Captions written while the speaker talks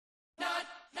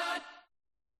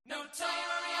Hey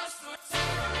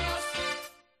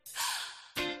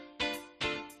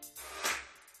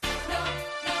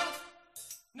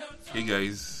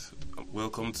guys,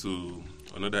 welcome to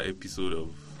another episode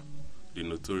of the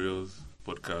Notorious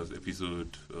Podcast,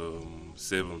 episode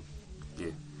 7. Yeah,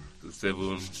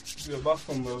 7. We're back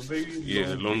from a very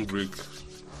long break.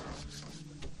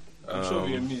 I'm sure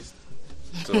we missed.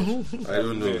 So, I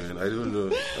don't know, man. I don't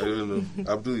know.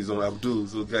 Abdul is on Abdul.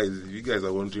 So guys, if you guys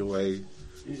are wondering why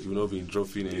you've not been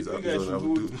dropping it, he's on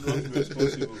Abdul.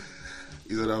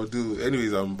 He's on Abdul.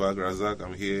 Anyways, I'm back. Razak,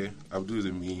 I'm here. Abdul is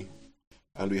with me.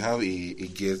 And we have a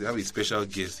guest. We have a special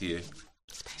guest here.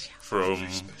 From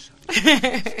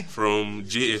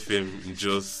JFM in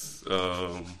Jos,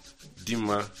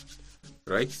 Dimma,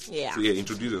 right? Yeah. So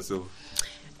introduce yourself.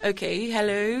 Okay,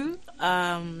 hello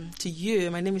to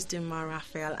you. My name is Dimma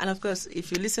Raphael. And of course,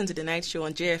 if you listen to the night show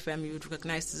on JFM, you would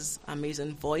recognize this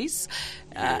amazing voice.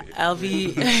 I'll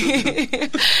be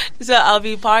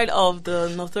part of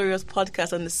the Notorious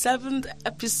Podcast on the 7th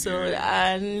episode.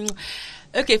 And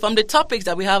okay, from the topics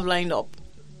that we have lined up,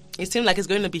 it seems like it's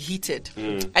going to be heated.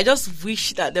 I just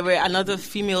wish that there were another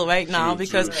female right now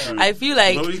because I feel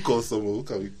like nobody calls someone. Who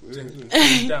can we?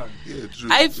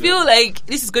 I feel like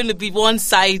this is going to be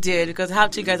one-sided because I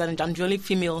have two guys and I'm the only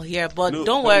female here. But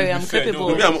don't worry, I'm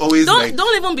capable. I'm always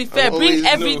don't even be fair. Bring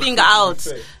everything out.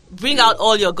 Bring out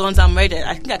all your guns. I'm ready.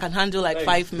 I think I can handle like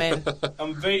 5 men.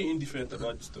 I'm very indifferent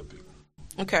about this topic.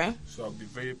 Okay. So I'll be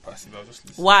very passive. I'll just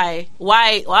listen. Why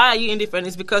are you indifferent?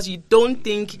 It's because you don't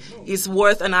think it's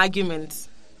worth an argument.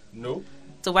 No.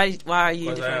 So why are you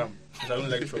indifferent? I am. Because I don't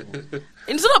like trouble.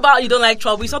 It's not about you don't like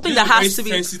trouble. It's something that has to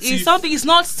be. It's something. It's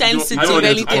not sensitive. I don't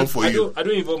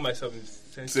involve myself in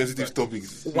sensitive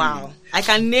topics. Wow. I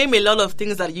can name a lot of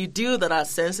things that you do that are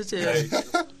sensitive.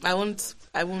 I won't say.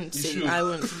 Should. I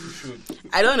won't. You should.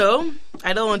 I don't know.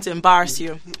 I don't want to embarrass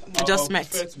you. We just I'll met.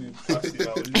 prefer to be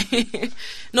passive.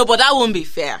 No, but that won't be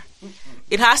fair.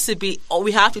 It has to be, or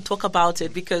we have to talk about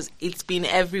it because it's been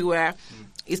everywhere.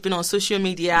 It's been on social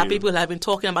media. Yeah. People have been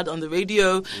talking about it on the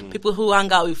radio. People who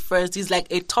hang out with friends. It's like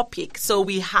a topic. So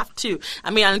we have to.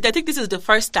 I mean, I think this is the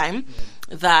first time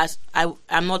that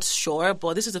I'm not sure,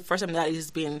 but this is the first time that it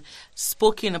has been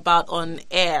spoken about on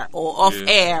air or off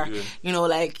air. Yeah. You know,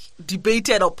 like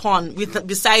debated upon.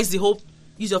 Besides the whole.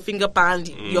 Use your finger pad,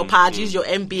 your pad, use your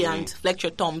MB and flex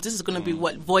your thumb. This is going to be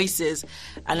what voices.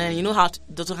 And then you know how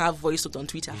doesn't have voice note on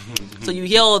Twitter. So you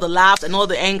hear all the laughs and all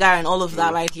the anger and all of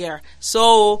that right here.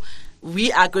 So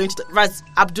we are going to...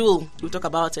 Abdul, we'll talk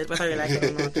about it, whether you like it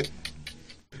or not.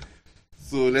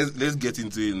 So let's get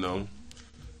into it now.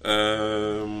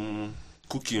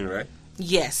 Cooking, right?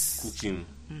 Yes. Cooking.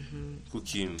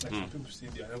 Cooking. Some people say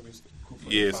they are not going to cook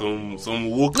for Yeah, some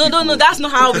woke No, that's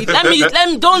not how we... Let me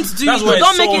don't do That's it. what I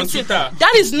Don't saw make on it... Twitter.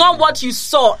 That is not what you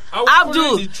saw.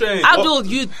 Abdul,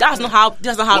 that's not how it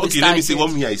started. Okay, let me say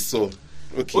what I saw.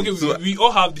 Okay, so we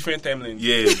all have different timelines.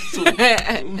 yeah. So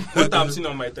what I'm seeing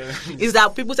on my timeline Is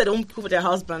that people say they don't cook for their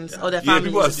husbands or their Yeah,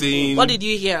 families. people are saying... What did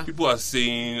you hear? People are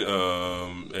saying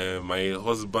my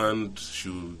husband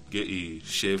should get a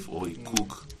chef or a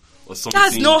cook or something.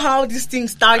 That's not how this thing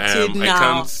started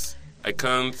now. I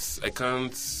can't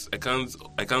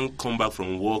come back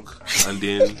from work and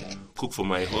then cook for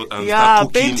my husband. Yeah,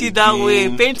 paint it that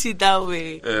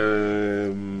way.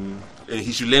 And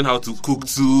he should learn how to cook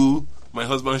too. My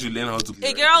husband should learn how to cook.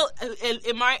 A girl,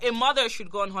 a mother should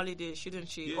go on holiday, shouldn't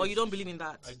she? Yes. Or you don't believe in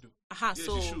that? I do. Yes,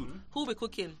 So she should. who will be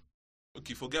cooking?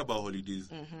 Okay, forget about holidays.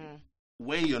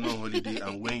 When you're not on holiday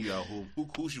and when you're at home,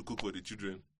 who should cook for the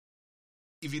children?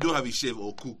 If you don't have a chef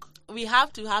or cook. We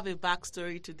have to have a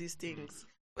backstory to these things.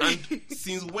 And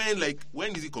since when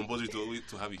is it compulsory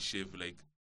to have a chef? Like,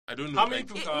 I don't know. How many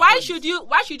people can Why afford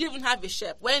should you even have a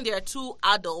chef when there are 2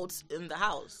 adults in the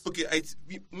house? Okay,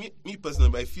 me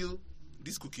personally, I feel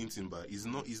this cooking thing, but is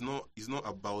not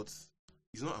about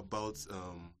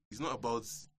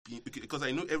being, okay, because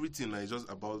I know everything is just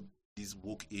about this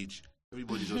woke age.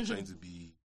 Everybody's just trying to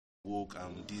be woke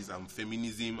and this and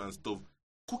feminism and stuff.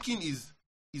 Cooking is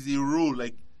a role,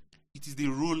 like it is the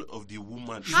role of the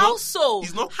woman. How so?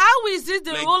 How is it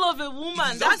the role of a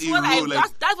woman? That's what I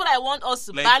want us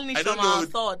to banish from our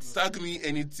thoughts. Tag me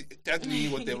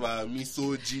whatever,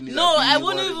 misogyny. No, I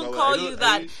wouldn't even call you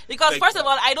that because first of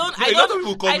all, I don't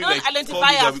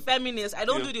identify as feminist. I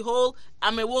don't do the whole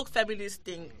I'm a woke feminist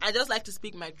thing. I just like to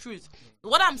speak my truth.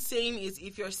 What I'm saying is,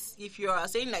 if you're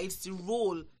saying that it's the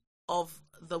role of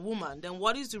the woman, then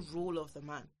what is the role of the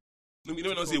man? No, we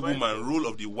don't say woman. Role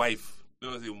of the wife. We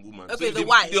don't say woman. Okay, so the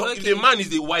wife. If the man is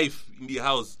the wife in the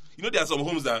house, you know there are some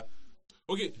homes that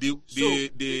Okay.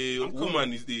 The I'm woman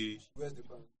coming. is the Where's the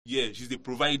plan? she's the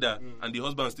provider and the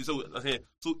husband stays. So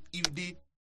if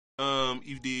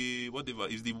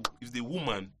the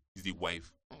woman is the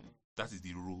wife, that is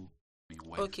the role of the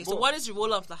wife. Okay, so what is the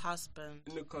role of the husband?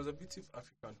 In a conservative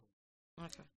African home,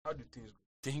 Okay. how do things go?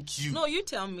 Thank you. No, you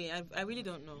tell me. I really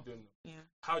don't know. You don't know. Yeah.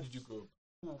 How did you grow up?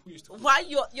 Who used to cook? Why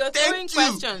you're throwing you.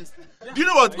 questions? Do you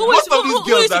know what? Who Most used to- of these who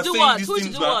girls used to are do saying what? these Who used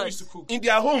things to do are what? Who used to cook? in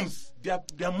their homes.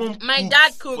 Their mom My cooks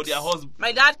dad cooks for their husband.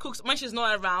 My dad cooks when she's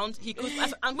not around. He cooks,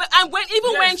 and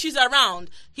when she's around,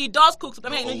 he does cook. I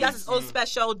mean, he has his own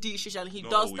special dishes, and he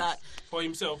Not does always. that. For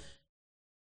himself.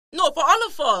 No, for all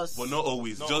of us. But not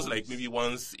always. Not just always. like maybe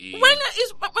once a. We're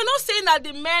not saying that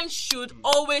the men should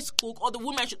always cook or the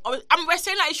women should always. We're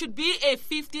saying that it should be a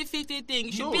 50-50 thing.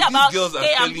 It should No, be these about, girls are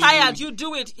hey, I'm telling tired, you- you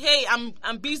do it. Hey,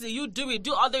 I'm busy, you do it.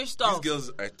 Do other stuff. These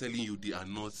girls are telling you they are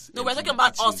not. No, we're talking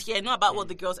about us here, not about what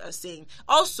the girls are saying.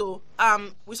 Also,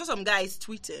 we saw some guys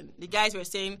tweeting. The guys were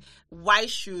saying, why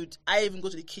should I even go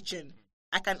to the kitchen?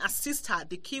 I can assist her.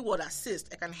 The keyword assist.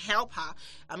 I can help her.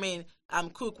 I mean,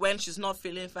 cook when she's not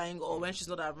feeling fine or when she's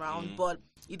not around, but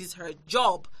it is her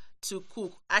job to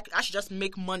cook. I should just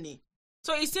make money.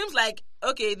 So it seems like,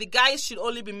 okay, the guys should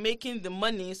only be making the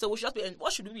money, so we should just be,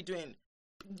 what should we be doing?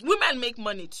 Women make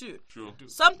money too. True.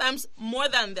 Sometimes more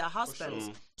than their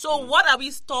husbands. So what are we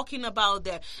talking about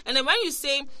there? And then when you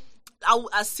say, I will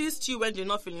assist you when you're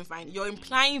not feeling fine, you're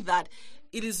implying that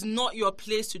it is not your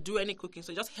place to do any cooking,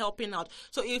 so just helping out.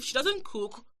 So if she doesn't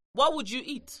cook, what would you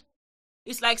eat?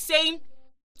 It's like saying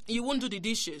you won't do the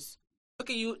dishes.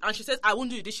 Okay, and she says, I won't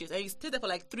do the dishes. And you stay there for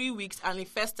like 3 weeks and it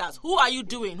festers. Who are you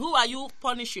doing? Who are you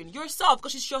punishing? Yourself,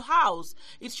 because it's your house.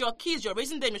 It's your kids. You're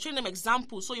raising them. You're showing them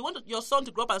examples. So you want your son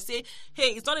to grow up and say, hey,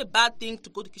 it's not a bad thing to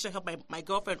go to the kitchen and help my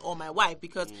girlfriend or my wife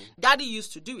because daddy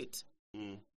used to do it.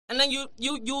 And then you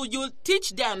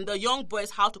teach them, the young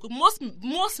boys, how to cook.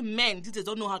 Most men these days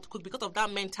don't know how to cook because of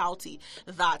that mentality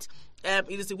that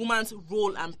it is the woman's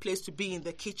role and place to be in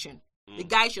the kitchen. The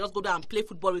guy should just go down and play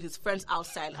football with his friends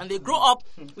outside. And they grow up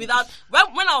without...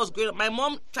 When I was growing up, my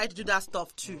mom tried to do that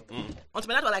stuff too. Until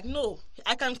my dad was like, no,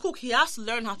 I can cook. He has to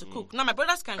learn how to cook. Now my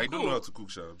brothers can cook. I don't know how to cook,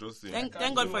 Sha. Just saying.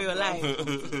 Thank God for your life.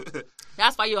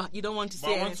 That's why you don't want to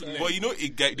say I want to anything. learn. But you know,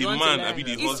 the You want to man, learn. I mean,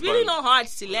 the It's husband. really not hard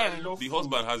to learn. The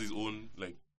husband has his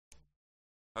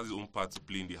own part to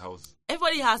play in the house.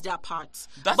 Everybody has their parts.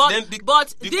 That's but then the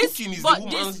this cooking is but the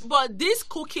woman's. but this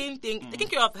cooking thing, taking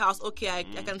care of the house, okay, I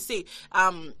can say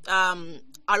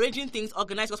arranging things,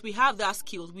 organized, because we have that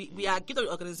skills. We are good at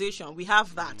organization. We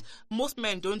have that. Most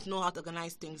men don't know how to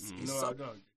organize things. No, I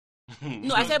don't.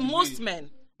 No, I said most men.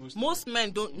 Most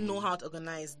men don't know how to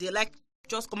organize. They like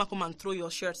just come and throw your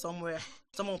shirt somewhere.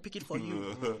 Someone will pick it for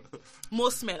you.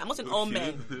 Most men. I'm not saying all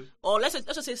men. Or let's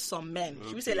just say some men.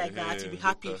 Should we say like that? You'll be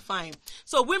happy, better. fine.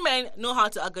 So women know how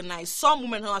to organize. Some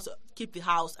women know how to keep the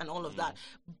house and all of that.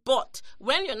 But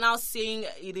when you're now saying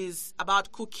it is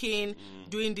about cooking,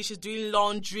 doing dishes, doing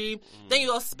laundry, then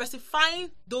you're specifying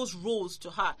those roles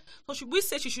to her. So should we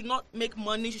say she should not make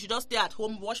money? She should just stay at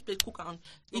home, wash plate, cook, and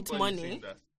eat Nobody's money? saying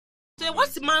that. So then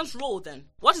what's the man's role then?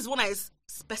 What is one that is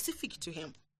specific to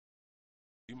him?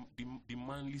 The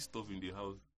manly stuff in the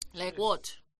house, Like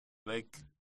what? like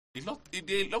a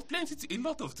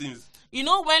lot of things. You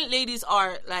know, when ladies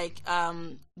are like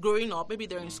growing up, maybe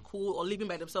they're in school or living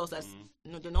by themselves, as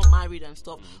you know, they're not married and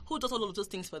stuff. Who does all of those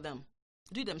things for them?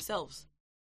 Do it themselves.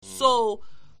 So,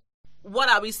 what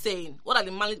are we saying? What are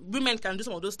the women can do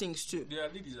some of those things too? There are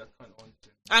ladies that can't on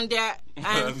them. And they're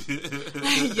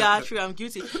yeah, true, I'm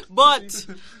guilty. But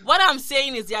what I'm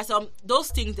saying is there are some those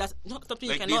things that's not something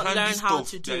you Like cannot the handy learn how stuff,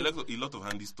 to there do. are a lot of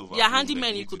handy stuff. Yeah, at home handymen that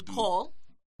you need could to do. call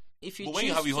if you But choose when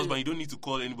you have a to. husband, you don't need to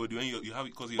call anybody. When you have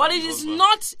it, because you But have it a is husband.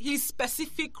 not his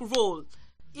specific role.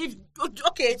 If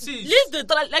okay, See, leave the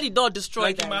door, let the door destroy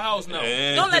Like in them. my house now.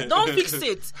 Don't fix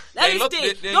it. Let There are it a lot-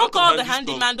 stay. there are a Don't lot call of the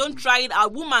handy handyman. Don't try it. A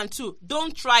woman too.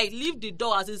 Don't try it. Leave the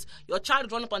door as is. Your child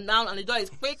is run up and down, and the door is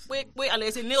quick, and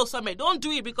there's a nail somewhere. Don't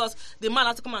do it because the man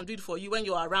has to come and do it for you when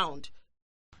you're around.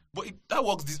 But that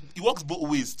works. It works both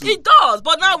ways too. It does,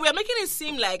 but now we are making it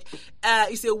seem like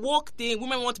it's a woke thing.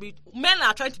 Women want to be. Men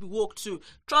are trying to be woke too.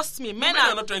 Trust me, men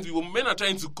are are. not trying to be. Men are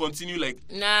trying to continue like.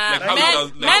 Nah, like how men, it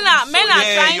was, like, men are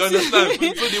yeah, trying you understand?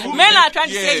 to. So the woman- Men are trying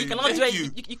to yeah, say you cannot do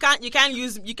thank it.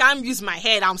 You can't use my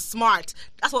head. I'm smart.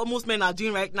 That's what most men are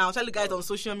doing right now. Tell the guys on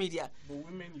social media. But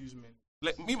women use men.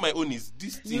 Like me, my own is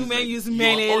this. You men like, use you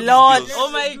men are a all these lot. girls-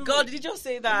 Oh my God! Did you just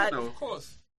say that? No. Of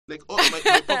course. Like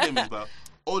my problem is that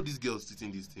all these girls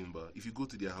sitting this thing, but if you go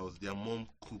to their house, their mom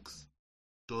cooks,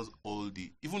 does all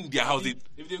the even their house.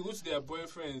 If they go to their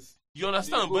boyfriends, You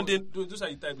understand? But then those are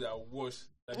the type that wash.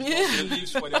 That they don't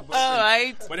lives for their boyfriend. All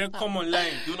right. But then come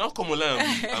online. Do not come online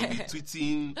and be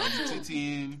tweeting.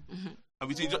 And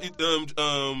be tweeting.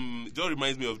 It just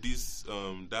reminds me of this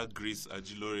that Grace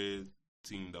Ajilore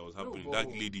thing that was happening. That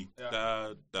lady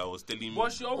that was telling me.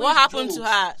 What happened to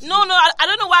her? No, I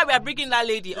don't know why we are bringing that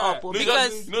lady up. No,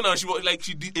 because she was like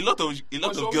she did a lot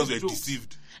of girls were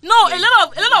deceived. no, a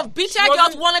lot of bitter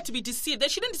girls wanted to be deceived. They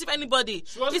shouldn't deceive anybody.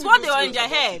 It's what they were in their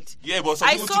head. Yeah, but some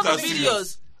I people saw took the her videos.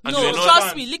 serious. And No, they were not-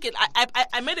 trust me. Look at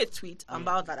I made a tweet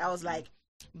about that. I was like,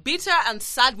 bitter and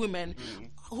sad women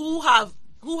who have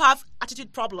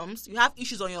attitude problems. You have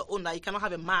issues on your own that you cannot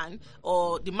have a man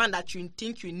or the man that you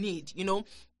think you need. You know,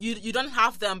 you don't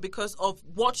have them because of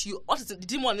what is the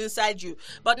demon inside you.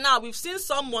 But now we've seen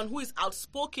someone who is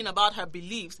outspoken about her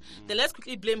beliefs. Then let's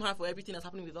quickly blame her for everything that's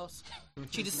happening with us.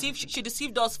 She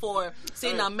deceived us for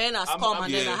saying that men are scum,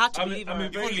 and then I had to believe her.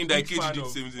 Even Linda Cage did the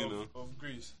same thing, no? Of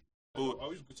Grace. Oh. I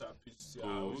always go to her page to see her.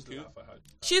 I always Okay. laugh at her.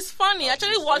 She's funny. I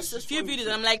actually she's watched a funny, few she's videos funny.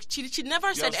 and I'm like, she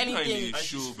never said I've seen her in anything. a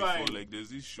show she's before. fine. Like there's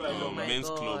this show, Oh my Men's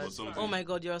God. Club or something. Oh my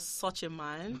God, you're such a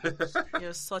man.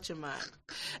 You're such a man.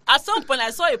 At some point,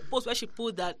 I saw a post where she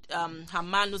put that her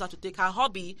man knows how to take her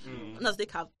hobby, knows how to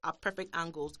take her perfect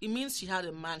angles. It means she had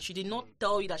a man. She did not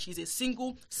tell you that she's a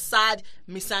single, sad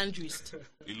misandrist.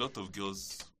 A lot of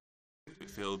girls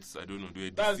felt, I don't know, they were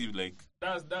That's- deceived. Like,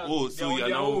 That's oh, they're so on you're their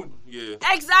now, own. yeah.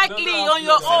 Exactly, No, on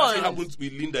your no, no, It own. happened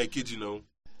with Linda Cage,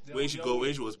 when she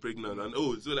was pregnant, and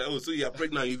so you're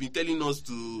pregnant. You've been telling us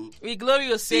to We Glory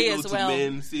will say no as to well.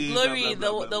 men, say blah, Glory, blah,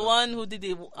 blah, blah, the blah. one who did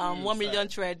the 1 million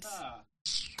threads.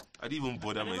 I didn't even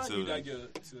bother I never myself. knew that Like, girl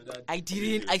till that I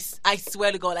didn't. I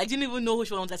swear to God, I didn't even know who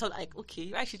she was. I thought like, okay,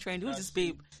 you're actually trained. Who's this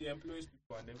babe? She employs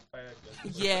people and then fires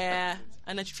them. Yeah,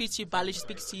 and then she treats you badly. She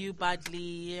speaks to you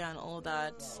badly and all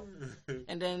that.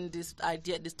 And then this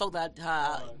talk that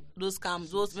those scams,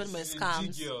 those men She's a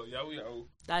scams. G girl, Yahoo.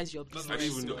 That is your I don't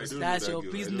even know. I business. don't That's know your that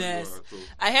girl. business.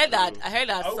 I don't know at all. I heard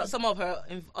that some of her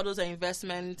all those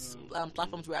investment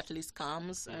platforms were actually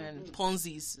scams and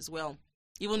Ponzi's as well.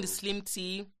 Even the Slim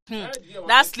Tea.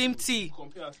 That Slim Tea.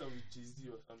 Compare herself with Jay-Z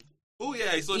or something. Oh yeah,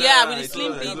 I saw that. Yeah, with the I saw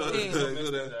slim that, I thing saw thing. that, I Best saw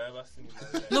thing that. I've ever seen in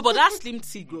my life. No, but that Slim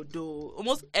Tea good though.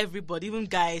 Almost everybody, even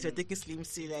guys, were taking Slim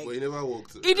Tea. Like But it never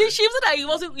worked. it did. She said that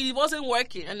it wasn't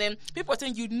working, and then people were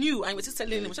saying you knew and you were still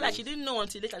selling it. She like she didn't know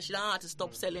until later. She had to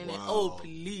stop selling it. Wow. Oh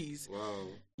please, Wow.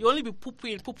 you only be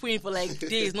pooping for like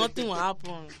days. Nothing will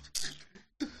happen.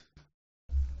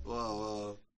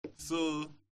 Wow. So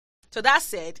So that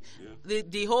said, Yeah.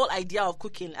 the whole idea of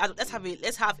cooking. Let's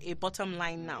have a bottom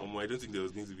line now. I don't think there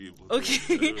was going to be a bottom. I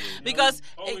Okay, don't know. because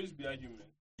Always be argument.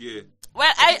 Yeah.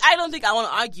 well, I don't think I want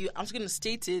to argue. I'm just going to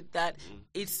state it that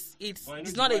it's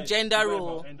not a gender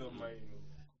role. End of my,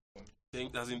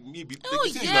 Think as in me. Oh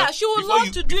yeah, she would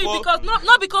love to do it because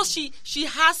not because she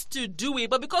has to do it,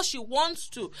 but because she wants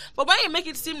to. But when you make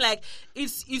it seem like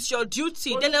it's your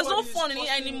duty, then there's no fun in it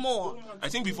anymore. I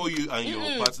think before you and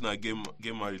your partner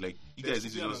get married, like you guys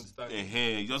need to just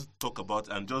you just talk about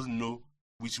and just know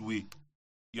which way.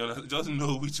 You know, just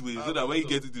know which way, so that when you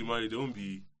get into the marriage, there won't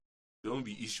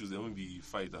be issues, there won't be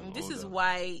fight and This all is that.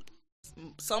 why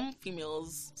some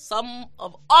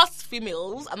of us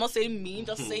females, I'm not saying me,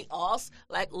 just say us,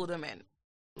 like older men.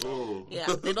 Oh. Yeah,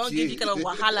 they don't give you kind of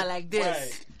wahala like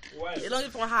this. Why? They don't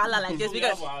give you wahala like this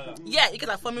because you guys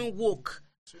are forming woke.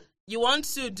 You want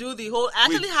to do the whole. I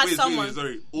actually had someone.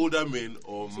 Sorry, older men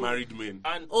or married men?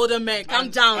 And Older men, calm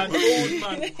down. An old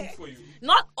man will cook for you.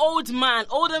 Not old man,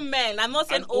 older man. I'm not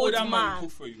saying An old older man will man.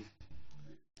 cook for you.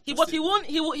 But he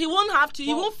won't have to.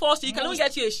 He won't force you. You can only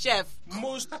get you a chef.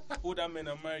 Most older men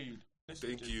are married.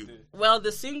 Thank you. Well,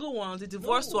 the single ones, the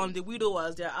divorced ones, the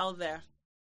widowers, they're out there.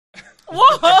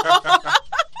 Whoa!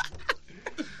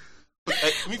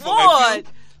 What?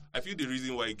 I feel the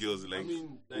reason why girls like,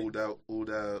 like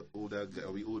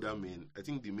older men. I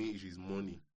think the main issue is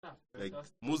money. Like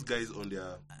most guys on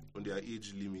their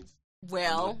age limit.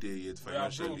 Well, Not there yet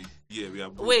financially. Yeah, we are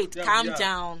broke. wait, Yeah, calm yeah.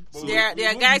 down. But There are we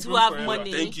won't guys be who broke have forever.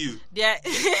 money. Thank you.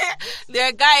 There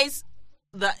are guys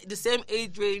the same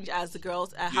age range as the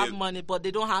girls have Yeah. money, but they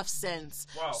don't have sense.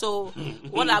 Wow. So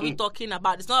what are we talking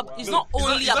about? It's not. It's not It's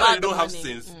only it's about that they the don't have money.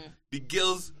 sense. The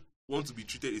girls want to be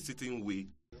treated a certain way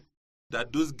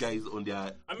that those guys on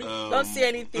their Don't say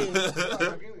anything.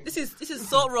 This is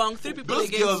so wrong. Three people those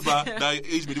against. girls that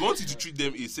age me, they want you to treat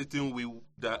them a certain way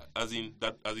that as in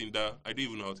that I don't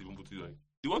even know how to even put it like.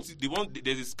 They want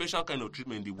there's a special kind of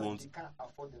treatment they want.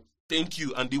 Thank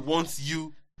you, and they want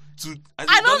you to.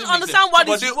 I don't understand what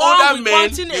is wrong with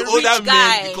wanting a rich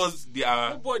guy. Because they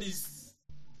are. Nobody's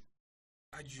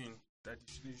arguing that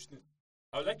you should.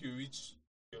 I would like a rich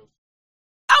girl.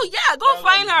 I Oh yeah, go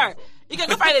find her. You can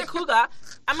go find a cougar.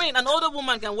 I mean, an older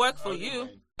woman can work for you.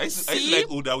 I used to like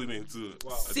older women too.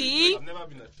 Wow. See? I've never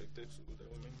been attracted to older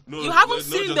women. No, You haven't not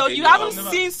seen just though. any You haven't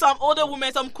woman. seen some older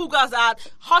women, some cougars that are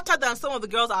hotter than some of the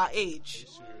girls our age.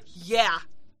 Serious. Yeah.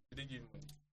 Did they give me money?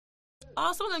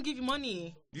 Oh, someone can give you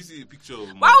money. You see a picture of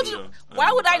Why would you? Madonna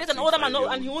Why would I and let an older man know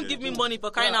 25-year-old and he won't girl. give me money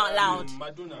for crying out loud?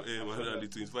 Madonna. Yeah, Madonna and the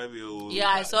 25-year-old. Yeah,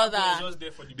 I saw He that. was just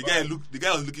there for the The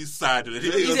guy was looking sad.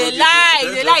 He's a lie.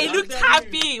 He's a lie. He looked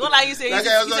happy. What are you saying? That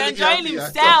guy was He's not enjoying looking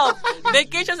happy. himself.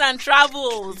 Vacations and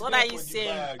travels. What are you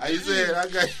saying? I say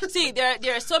that guy. See,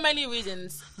 there are so many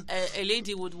reasons a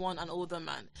lady would want an older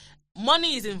man.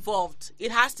 Money is involved.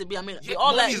 It has to be. I mean, we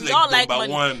all Money like is money.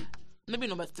 number one. Maybe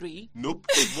number 3. Nope.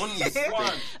 Money is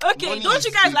One. Okay, money don't is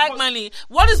you guys big. like money?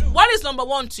 What is number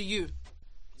 1 to you?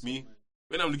 Me,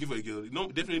 when I'm looking for a girl, no,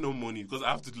 definitely no money because I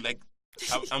have to like.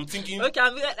 I'm thinking. Okay,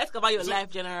 let's cover your life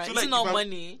generally. So, It's like, not if I'm-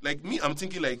 money. Like me, I'm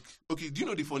thinking like, okay, do you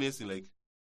know the funniest thing? Like,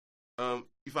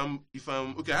 if I'm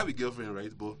okay, I have a girlfriend,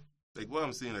 right? But like, what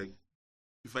I'm saying, like,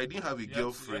 if I didn't have a You have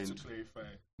girlfriend, to clarify.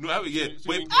 no, I have a yeah. So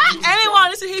But you- Anyone,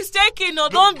 listen, he's taking. No,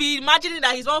 don't be imagining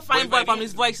that he's one fine But boy if I from didn't-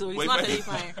 his voice, so he's but if not I-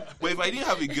 terrifying. But if I didn't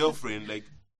have a girlfriend, like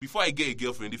before I get a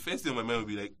girlfriend, the first thing on my mind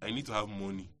would be like, I need to have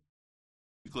money.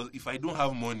 Because if I don't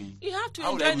have money, You have to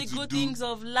how would I enjoy able the to good do things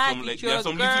of life some, with like, your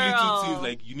some girl. little things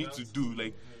like you need to do.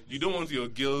 Like you don't want your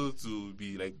girl to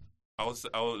be like outside,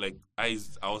 like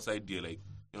eyes outside there. Like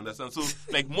you understand? So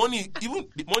like money, even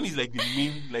the money is like the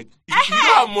main. Like if you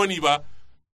don't have money, but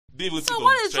they will. So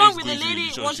what is wrong with the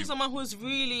lady wanting someone who's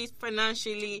really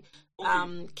financially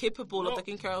capable of No,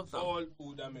 taking care of them? All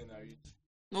older men are rich.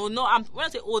 No, when I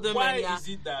say older Why men, yeah. is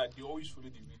it that they always follow the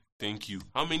rich? Thank you.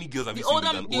 How many girls have The you seen older,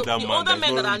 with an the, older the man older that's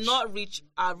men that are rich? not rich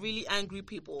are really angry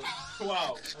people.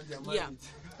 Wow. Yeah.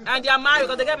 And they are married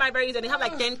because they get married very easy and they have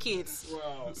like 10 kids.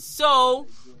 Wow. So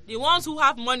the ones who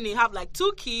have money have like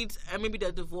 2 kids and maybe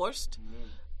they're divorced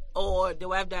or the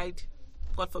wife died,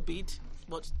 God forbid.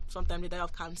 But sometimes they die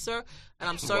of cancer, and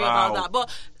I'm sorry Wow. about that. But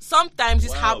sometimes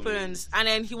this Wow. happens, and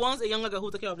then he wants a younger girl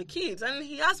who take care of the kids, and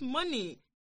he has money.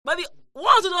 But the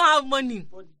ones who don't have money,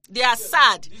 they are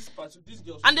sad, This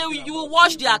girl and then you will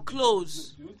wash their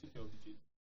clothes. You don't take care of the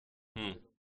kids.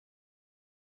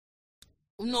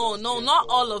 No, not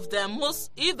all of them.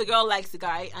 Most, if the girl likes the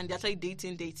guy and they're actually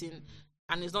dating,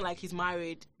 and it's not like he's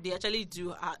married, they actually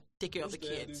do take care of the Most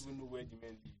girls kids. don't even know where the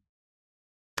men live.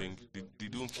 They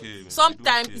don't care. Man. They Sometimes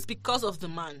don't care. it's because of the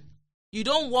man. You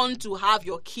don't want to have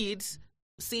your kids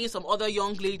seeing some other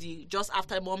young lady just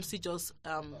after momsy just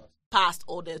passed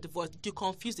or they're divorced. To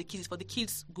confuse the kids for the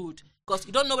kids' good, because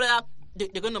you don't know whether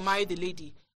they're going to marry the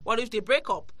lady. What if they break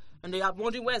up and they are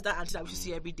wondering where's that auntie that we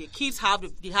see every day? Kids have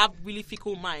really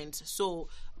fickle minds, so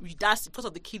that's because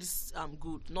of the kids'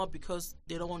 good, not because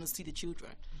they don't want to see the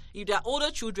children. If they're older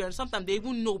children, sometimes they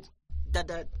even know that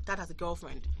has a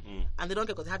girlfriend, and they don't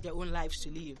care because they have their own lives to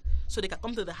live, so they can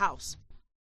come to the house.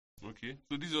 Okay,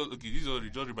 so this is all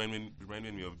just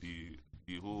reminded me of the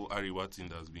whole Ariwa thing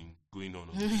that's been going on.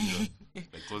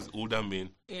 Because older men.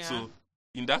 Yeah. So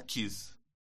in that case,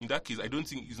 I don't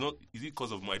think it's not. Is it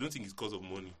because of money? I don't think it's because of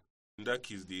money. In that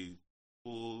case, the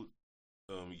whole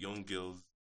young girls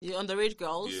The underage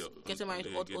girls getting married to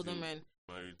getting older men.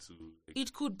 married to. Like,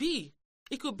 It could be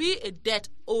a debt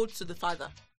owed to the father.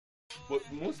 but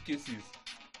in most cases,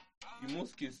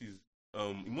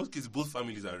 both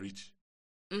families are rich.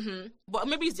 But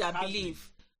maybe it's their Hardly.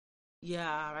 belief.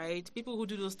 Yeah, right. People who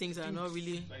do those things are not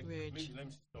really Like, rich. maybe let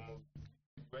me see some of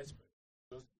the breast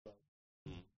just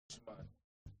man.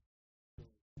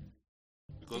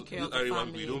 Because Take care of the Ariwa,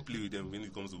 family. we don't play with them when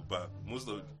it comes to bar. Most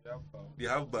of They have power. they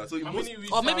have bar. So How most, many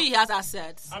rich Or maybe he has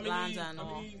assets, how lands many, and how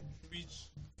all. many rich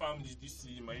families do you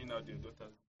see marrying out their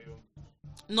daughters?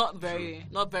 Not very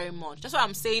much. That's what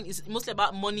I'm saying. It's mostly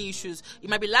about money issues. It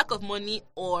might be lack of money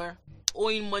or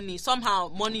owing money. Somehow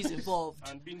money is involved.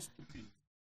 And being stupid.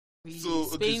 Really. So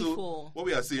It's okay, painful. so what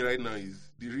we are saying right now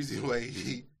is the reason why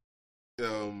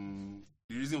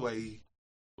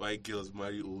girls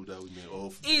marry older women or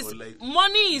like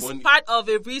Money is money- part of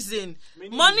a reason. Money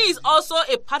Money is is also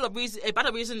a part of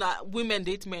reason that women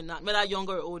date men, not whether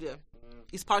younger or older.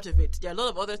 It's part of it. There are a lot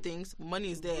of other things.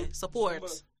 Money is there. Support.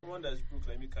 Someone that's broke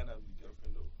like me can't have a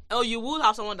girlfriend though. Oh, you will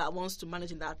have someone that wants to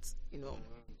manage in that,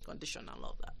 condition and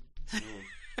all that.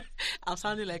 I'm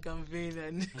sounding like I'm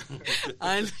vain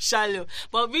and shallow.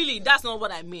 But really, that's not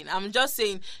what I mean. I'm just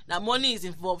saying that money is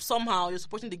involved. Somehow, you're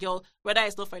supporting the girl, whether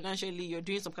it's not financially, you're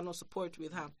doing some kind of support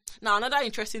with her. Now, another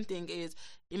interesting thing is,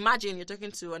 imagine you're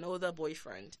talking to an older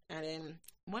boyfriend, and then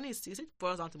money it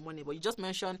boils down to money, but you just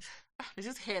mentioned, there's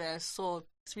this hair that I saw,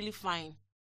 it's really fine.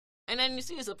 And then you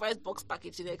see a surprise box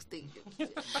package the next day.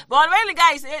 But when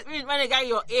the guy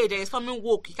your age is coming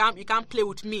woke, you can't play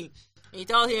with me. And you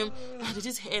tell him, there's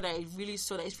this hair that I really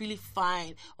saw that it's really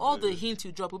fine. All the hints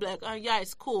you drop, you'll be like, oh yeah,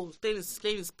 it's cool. Playing his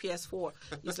PS4.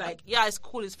 It's like, yeah, it's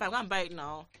cool, it's fine. Go and buy it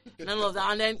now. And all of that.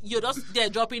 And then you're just there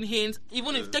dropping hints.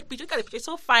 Even if you take picture, look at the picture, it's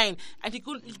so fine. And it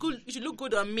should look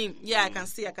good on me. Yeah, I can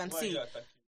see.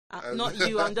 Not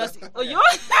you, I'm just. Oh, you?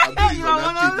 You are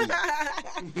one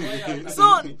of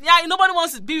So, yeah, nobody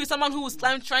wants to be with someone who is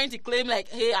trying to claim, like,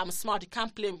 hey, I'm smart. You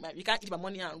can't eat my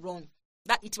money and run.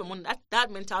 That eating my money,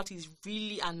 that mentality is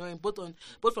really annoying, both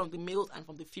from the males and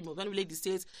from the females. When the lady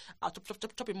says, I'll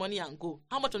chop your money and go.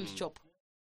 How much on the chop?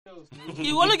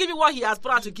 He will only give you what he has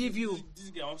put out to give you.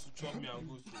 This guy wants to chop me and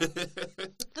go.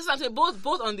 That's what I'm saying,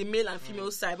 both on the male and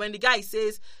female side. When the guy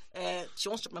says, she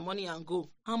wants to chop my money and go,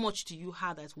 how much do you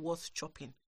have that's worth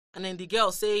chopping? And then the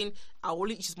girl saying, I'll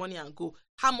only eat his money and go.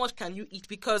 How much can you eat?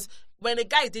 Because when a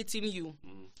guy is dating you,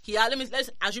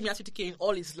 let's assume he has 50K in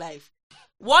all his life.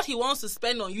 What he wants to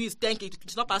spend on you is 10K.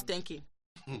 It's not past 10K.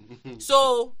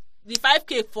 So the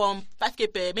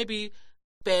 5K per maybe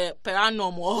per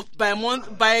annum or by month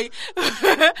I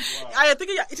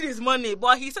think you're eating his money,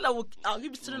 but he said I'll give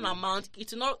you a certain amount.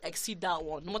 It will not exceed that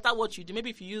one, no matter what you do.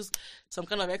 Maybe if you use some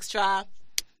kind of extra,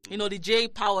 the J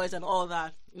powers and all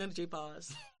that. The J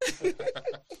powers.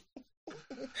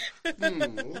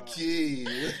 Okay.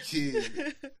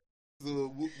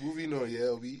 So moving on,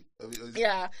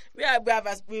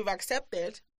 we've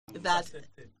accepted that.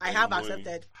 I have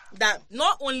accepted that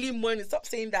not only money. Stop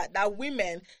saying that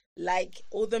women like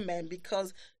older men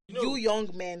because you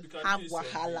young men have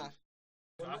wahala.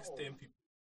 Ask 10 people.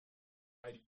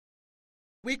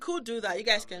 We could do that. You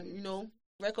guys can,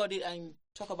 record it and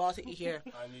talk about it here.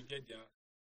 And you get the answer.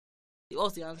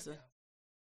 What's the answer?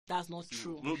 That's not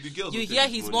true. No, the girls you hear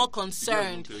he's more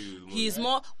concerned. He's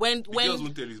more when the girls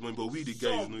won't tell his money, but we the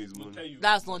guys know his money.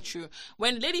 That's not true.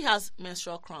 When the lady has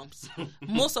menstrual cramps,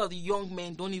 most of the young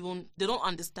men don't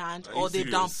understand or they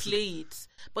downplay it.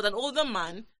 But an older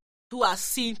man who has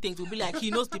seen things will be like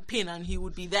he knows the pain and he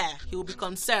would be there. He will be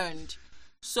concerned.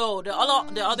 So the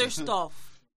other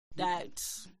stuff that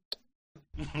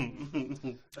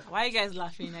why are you guys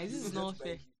laughing? Like, this is not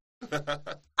fair.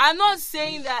 I'm not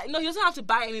saying that. No, he doesn't have to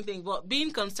buy anything, but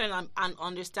being concerned and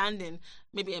understanding,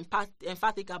 maybe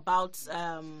empathic about,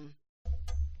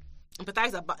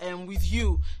 empathize about with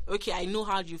you. Okay, I know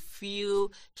how you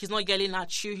feel. He's not yelling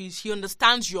at you. He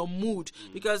understands your mood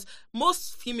because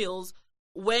most females,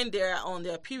 when they're on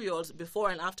their periods,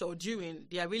 before and after or during,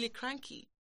 they are really cranky,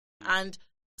 and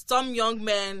some young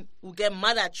men will get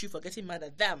mad at you for getting mad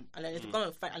at them, and then it's become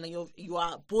a fight, and then you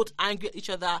are both angry at each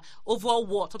other over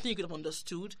what? Something you could have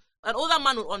understood. An older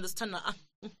man will understand that,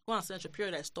 go and send your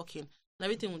period is talking, and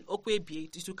everything will be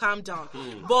it to calm down.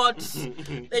 But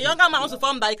the younger man wants to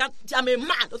form that, I'm a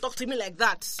man, don't talk to me like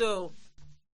that. So,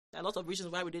 there are a lot of reasons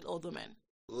why we date older men.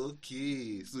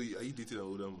 Okay, so are you dating an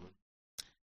older man?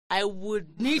 I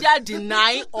would neither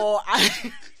deny or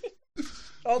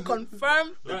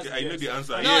confirm. Okay, I know the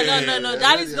answer. No.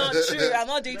 That is not true. I'm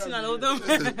not dating an older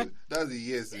man. That's a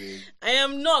yes, man. I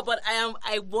am not, but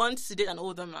I want to date an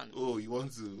older man. Oh, you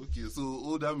want to? Okay, so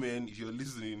older men, if you're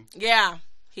listening. Yeah,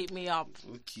 hit me up.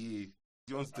 Okay.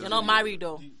 You're not married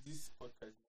though. This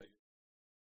podcast.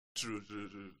 True.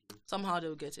 Somehow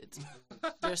they'll get it.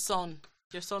 Your son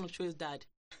will show his dad.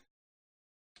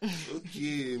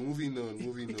 Okay, moving on.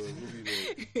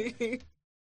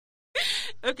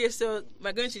 Okay, so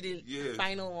we're going to the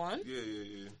final one.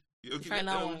 Yeah. Okay,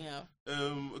 final one, yeah.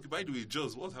 Okay, by the way,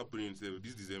 Joss, what's happening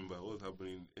this December? What's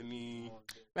happening?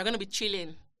 We're going to be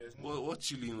chilling. What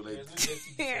chilling? Like,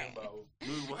 no,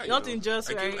 why? Not in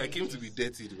Joss, right? I came to be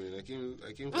dirtied, man. I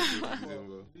came to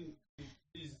December.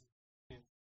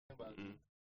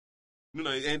 No,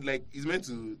 and like it's meant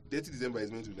to. 30 December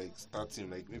is meant to like starting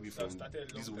like maybe from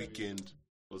this weekend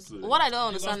or so. What I don't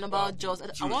understand about Joss,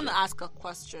 I want to ask a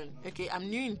question. Okay, I'm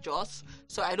new in Joss,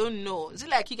 so I don't know. Is it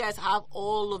like you guys have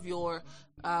all of your,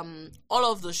 all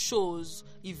of the shows,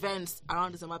 events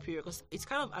around December period? Because it's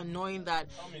kind of annoying that.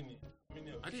 How many?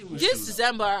 This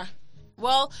December,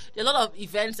 well, there are a lot of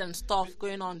events and stuff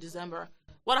going on in December.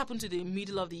 What happened to the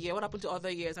middle of the year? What happened to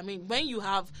other years? I mean, when you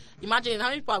have, imagine how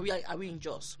many people are we in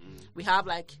Joss? We have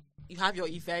like, you have your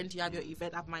event, I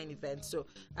have mine event. So,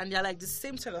 and they're like the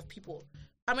same set of people.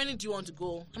 How many do you want to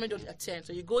go? How many do you want to attend?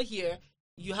 So you go here,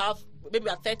 you have maybe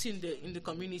 30 in the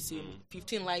community,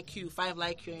 15 like you, 5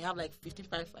 like you, and you have like 15,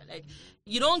 5 like.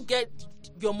 You don't get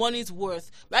your money's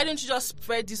worth. Why don't you just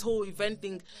spread this whole event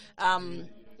thing?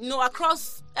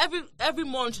 across every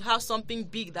month should have something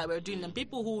big that we're doing, and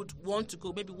people who would want to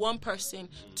go, maybe one person,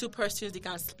 2 persons, they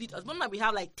can split us. But now we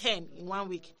have like 10 in 1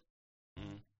 week.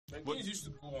 Like things used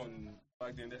to go on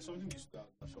back then. There's something used to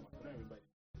happen. I don't remember.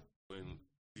 When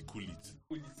we cool it.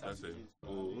 That's it. Saturdays.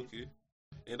 Oh, okay.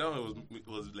 And that one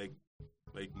was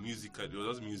like musical. It was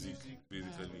just music,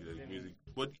 basically, like music.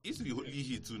 But it used to be Oli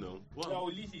Hit too now. Yeah, Wow.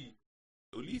 Olihi.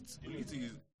 Oli Hit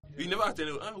is. We never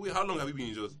attended. Wait, how long have you been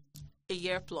in Jos? A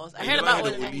year plus. I You heard never about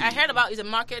heard of Oli? I heard about it's a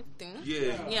market thing.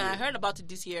 Yeah. Yeah, I heard about it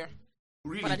this year.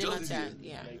 Really? But I didn't Just this year? attend.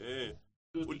 Yeah. Yeah.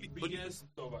 Those Oli- biggest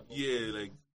stuff. Yeah,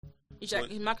 like. It's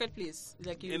like a marketplace. It's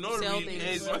like you And not sell really.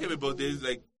 things. It's market, but there's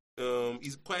like.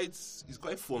 It's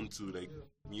quite fun too, like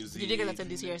music. Did you guys attend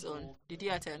this year's own? Did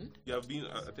you attend? You have been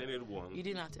attended one. You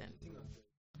didn't attend.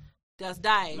 That's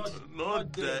died.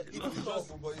 Not that. It's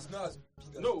awful, but it's not as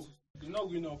big as No, it's not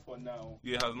going on for now.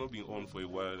 Yeah, it has not been on for a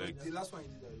while. Like, the last one you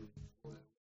did.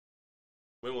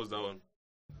 when was that one?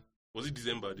 Was it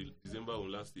December? The December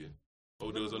one last year?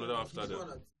 Or there was another after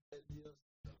that?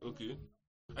 Okay.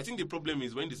 I think the problem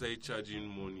is when they started charging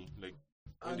money, like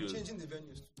when they And was, changing the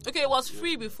venues. Okay, it was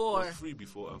free it before. was free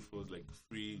before. Afterwards, like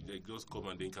free, like just come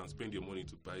and then you can spend your money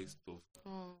to buy stuff.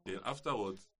 Mm. Then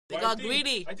afterwards, They But got I think,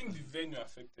 greedy. I think the venue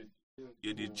affected.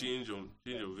 yeah, they change your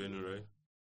venue, right?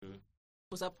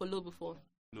 Was Apollo before?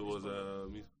 No, it was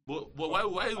but why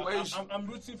I'm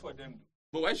rooting for them.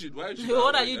 but why should What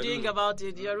like, are I you don't doing know. about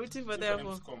it? You're rooting for For them.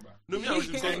 them to come back. No, me, I was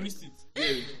Because just I missed it.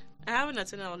 yeah. I haven't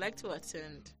attended. I would like to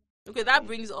attend. Okay, that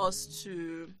brings us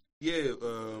to Yeah,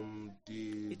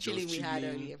 the chili just we had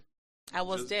chilling. earlier. I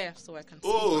was Just- there, so I can see.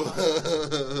 Oh,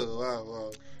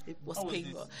 wow. It was How was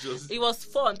painful. Just It was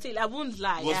fun. Till I won't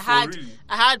lie. It was I fun, had, really?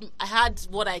 I had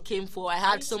what I came for. I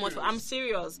had you so much. serious? I'm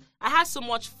serious. I had so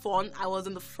much fun. I was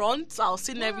in the front. So I was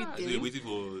seeing so you're everything. waiting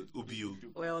for OBO.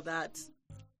 Well, that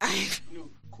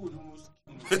Could almost.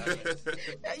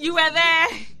 you were there.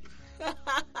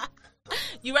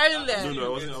 You weren't there.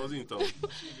 No, I wasn't in town.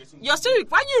 You're still.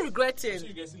 Why are you regretting? So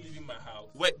you guys still leaving my house.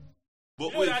 Wait, but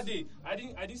You know wait. that day, I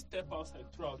didn't step outside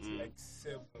throughout till like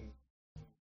 7.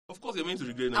 Of course, you're meant to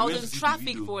regret. I You're was meant in to see the traffic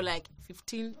video. for like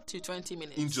 15 to 20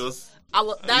 minutes. in Jos. I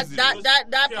was Are you serious?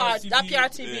 that part, that PRTV,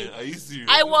 PRTV. Yeah, are you serious?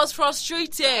 I was Ice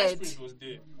frustrated. Prince was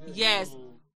there. Yes. So,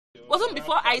 there Wasn't was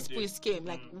before another Ice crowd Prince came.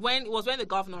 Like when it was when the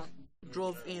governor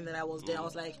drove in that I was there. I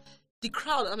was like, the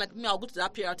crowd. I'm like, me, I'll go to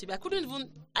that PRTV. I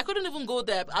couldn't even go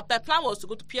there. My plan was to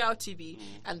go to PRTV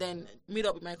and then meet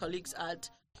up with my colleagues at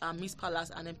Miss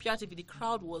Palace, and then PRTV. The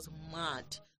crowd was mad,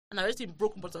 and I just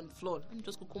broken bottom on the floor. Let me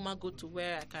just go to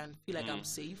where I can feel like I'm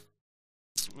safe.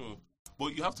 Oh.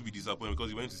 But you have to be disappointed because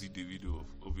you went to see the video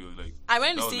of your like. I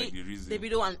went to that was, see like, the reason. the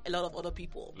video and a lot of other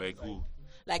people, Like who?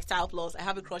 like Style Plus. I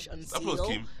have a crush on That Seal. plus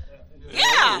came. Yeah,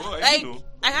 Oh, I like didn't know.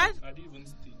 I had. I didn't even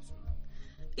stay.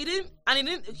 He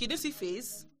didn't see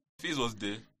face. Face was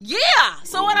there. Yeah.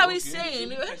 So what are we okay. saying?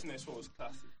 The person I saw was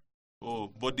classic.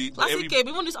 Oh, but the Classic came.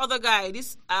 Even this other guy,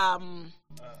 Atella.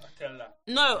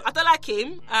 no, Atala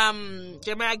came.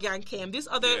 Jeremiah Gang came. This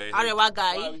other Yeah, Arewa Why are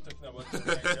guy. we talking about this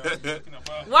guy? We're talking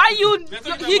about. Why you? They're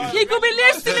talking He about- could be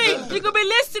listening. He could be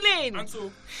listening. And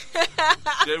so,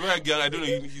 Jeremiah Gang, I don't know.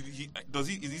 He does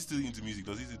he? Is he still into music?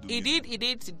 Does he still do? He music? did. He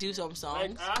did to do some like,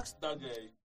 songs. I asked that guy.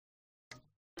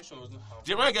 Question was not how.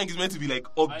 Jeremiah Gang is meant to be like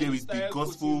up there with the started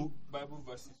gospel. quoting Bible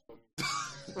verses for me.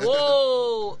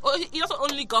 Whoa! Oh, he also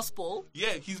only gospel.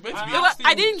 Yeah, he's meant to be. No, but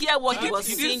I didn't hear what he was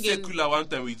He did singing. secular one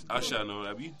time with Asha, no,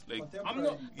 Abi? Like, I'm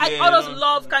not. I yeah, always no.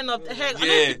 love kind of. Heck, I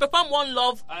know Yeah. he performed one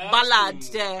love I asked ballad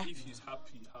him there. if he's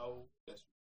happy, how.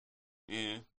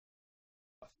 yeah.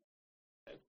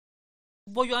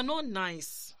 But you are not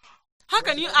nice. How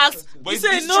can you ask? But You it's-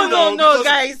 say it's no, true no, now, no, because-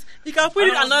 guys. You can put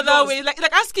it I was another lost. way. Like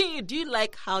asking you, do you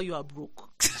like how you are broke?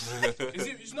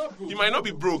 It's not broke. He might not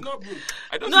be broke. It's not broke.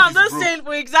 I don't No, think I'm he's just broke. saying.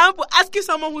 For example, asking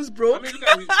someone who's I broke. mean,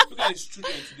 look at his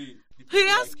children today. The people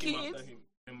has that came kids. after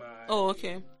him. Oh,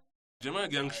 okay. Jeremiah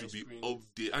Gang should be up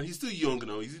there, and he's still young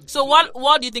now. Is it? So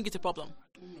what do you think is the problem?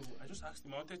 I don't know. I just asked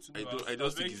him. I wanted to know. I was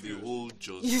just very think it's the curious. whll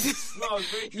just. No, I was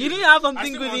very You curious. didn't have I something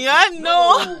still good in want your to- hand?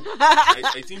 No.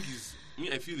 I think is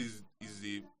me. I feel is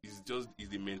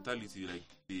the mentality, like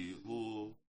the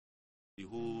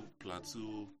whole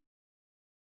plateau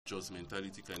just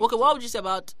mentality kind. Okay, of what would you say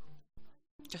about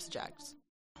Just Jags?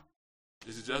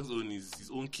 Jesse Jack's own his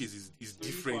own case is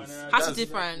different. different. How's it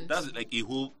different? That's like a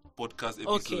whole podcast episode.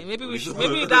 Okay, maybe we should.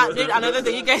 Maybe that another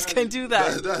day you guys can do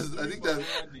that. I think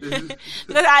that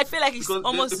Because I feel like it's because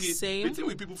almost okay, the same. The thing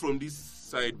with people from this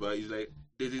side, but is like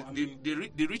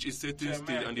they reach a certain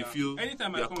stage and they feel they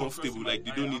are comfortable. Like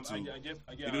they don't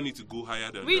need to go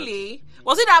higher than Really?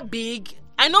 Was it that big?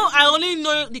 I know I only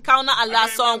know the Kauna Allah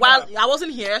song while I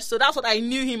wasn't here, so that's what I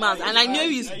knew him as, and I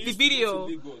knew the video.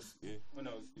 When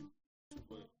I was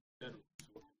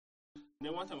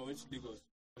then one time I went to Lagos.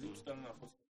 Was in 2004.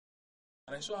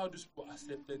 And I saw how these people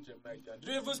accepted Jeremiah.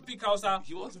 Do you even speak Hausa?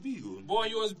 He was big. Boy,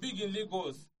 he was big in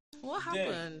Lagos. What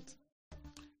happened?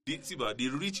 They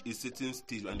reach a certain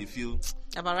stage and they feel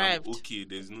I've arrived. Okay,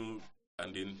 there's no,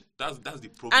 and then that's the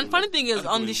problem. And funny thing is,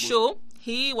 on the show,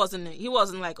 he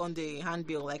wasn't like on the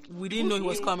handbill. Like we didn't know he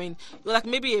was coming. Like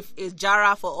maybe if it's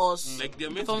Jara for us. Like they're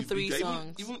meant from to be 3 bigger.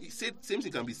 songs. Even same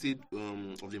thing can be said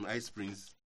of them Ice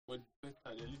Prince. But better,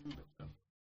 they're living better.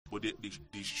 But they should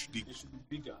They should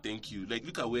be bigger. Thank you. Like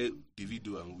look at where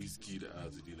Davido and Wizkid are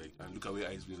today. Like and look at where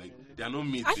Ice Prince. Like they are not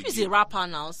made. I think he's a rapper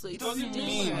now, so It it's doesn't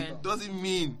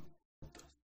mean.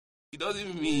 It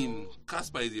doesn't mean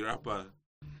Casper is a rapper.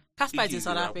 Casper is Iggy in is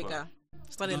South a Africa. rapper.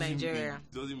 It's not in Nigeria.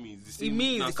 Doesn't mean it's the It same.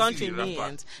 means the Narcissist country is a rapper.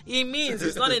 means. It means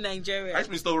it's not in Nigeria. Ice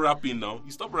Prince stop rapping now.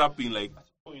 He stopped rapping like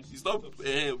he stopped.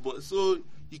 But so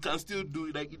he can still do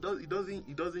it. Like it doesn't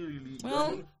really.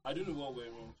 Well, I don't know what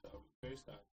went wrong. So I was very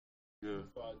sad. Yeah.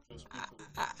 So I just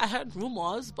I heard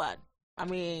rumors, but I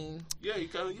mean, Yeah, you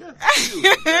can. Yeah.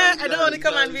 I don't want to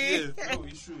come at me. Yeah. no,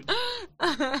 he should.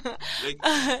 Like,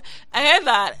 I heard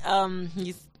that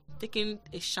he's taking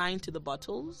a shine to the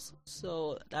bottles,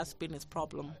 so that's been his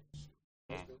problem.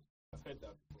 I've heard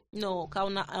that before. No,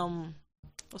 Kauna,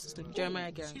 what's his name? Jeremiah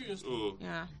again. Seriously? oh,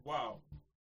 Yeah. Wow.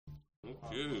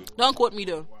 okay. Don't quote me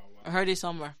though. Wow. I heard it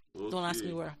somewhere. Don't ask me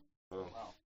Okay. where. Oh.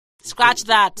 Scratch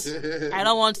that. I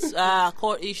don't want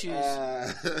court issues.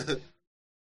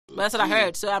 But that's what I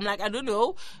heard. So I'm like, I don't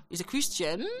know. He's a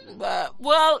Christian, but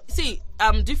well, see,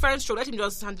 different stroke. Let him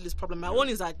just handle this problem. My one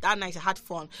is that night I had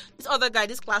fun. This other guy,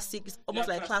 this classic, is almost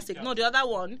Yeah, like classic, classic. yeah. No, the other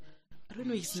one, I don't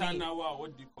know his name. Shanawa,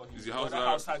 what do you call him? Is the Other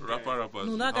house Hausa guy. rapper?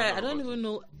 No, that guy, I don't even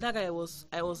know. That guy I was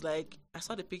like, I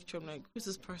saw the picture. I'm like, who's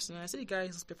this person? And I see the guy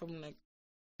is performing like,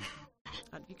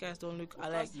 and you guys don't look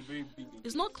alike. That's very big.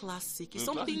 It's not classic. It's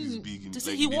No, classic something. is big in- to see,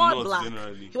 like he the wore North black.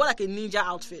 generally. He wore like a ninja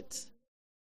outfit.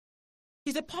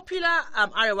 He's a popular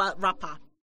Arewa rapper.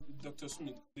 Dr.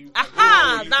 Smith.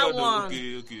 Aha, you that thought one.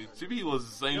 Okay. Maybe he was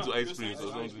signed to Yeah, Ice just Prince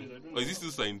or signed to Ice something. Prince, I don't Or is he know.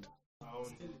 still signed?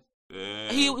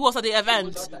 He was at the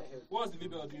event. What was the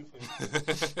label doing for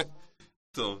him?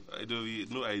 So I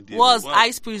don't no idea. Was What-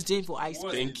 Ice Prince doing for Ice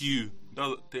Prince? Thank you.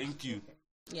 Thank you.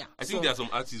 Yeah. I think there are some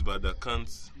artists, but that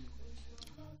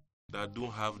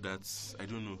don't have that. I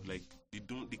don't know. Like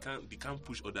they can't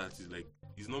push other artists. Like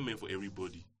it's not meant for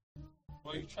everybody.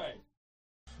 Well, you tried.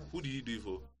 Who did he do it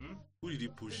for? Who did he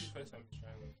push? This is the first time you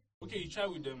tried. Okay, you tried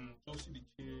with Josie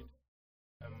the Kid.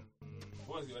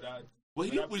 What was the other? But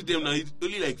he didn't push them now. He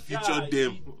only like featured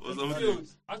them or he something. failed.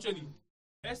 Actually,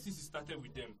 STC started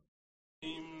with them.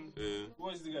 Who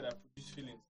was the guy that produced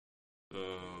Feelings?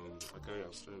 I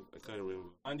can't remember.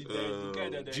 And the guy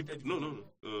that Jeep, directed no.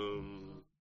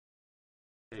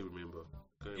 Can't remember.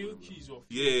 Ill Keys or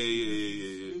Yeah.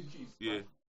 Ill Keys. Yeah.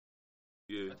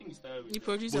 I think he started with The them.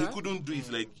 producer. But he couldn't do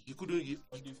it. Like he couldn't.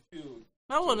 But they failed.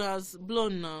 That one has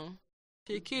blown now.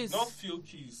 Fake is. Not Phil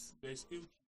Keys. There's Ill Keys.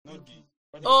 Not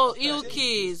the. Oh, Ill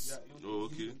Keys. Oh,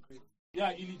 okay.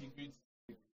 Yeah, Illy the Great.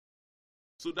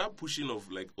 So that pushing of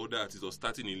like other artists or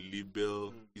starting a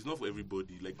label is not for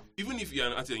everybody. Like even if you're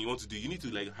an artist and you want to do, you need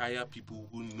to like hire people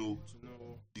who know To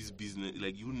know. this business.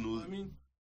 Like you know. I mean,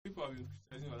 people have been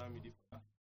criticizing Olamide for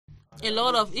that. A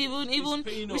lot of even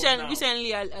paying off now.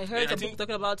 recently I heard Yeah, I some think- people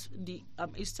talking about the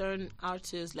Eastern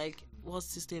artists like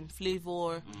what's his name,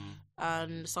 Flavor,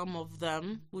 and some of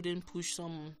them who didn't push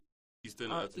some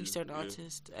Eastern Eastern yeah.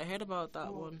 artists. I heard about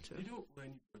that one too. They don't owe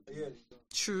anybody.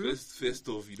 True. First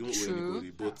off, you don't owe True.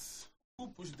 anybody, but Who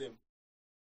pushed them?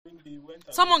 When they went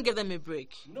out- Someone gave them a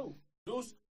break. No,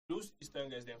 those Eastern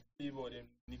guys, them Flavor, them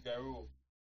Nigaro,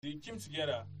 they came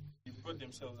together. They brought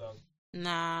themselves out.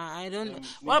 Nah, I don't. Um,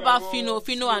 What about Nigaro,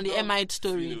 Fino and the Snoop Dogg. Emite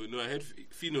story? Fino, no, I heard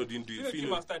Fino didn't do Fino it. came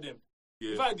Fino, after them. In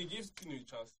yeah, fact, they gave Fino a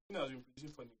chance. Fino has been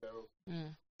producing for Nigaro.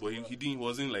 Mm. but he didn't.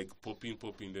 Wasn't like popping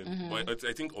then. Mhm. But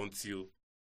I think until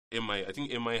I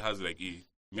think MI has like a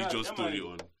major MI story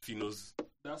on Fino's.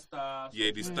 That star.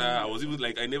 Yeah, the star. I was even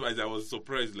like I was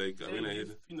surprised like They when I gave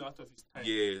heard. Fino out of his time.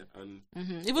 Yeah,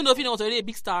 and Even though Fino was already a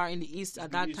big star in the East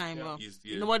at that East, time, yeah.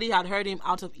 yeah. nobody had heard him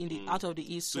out of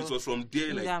the East. So So it was from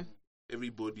there like yeah.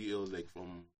 everybody else like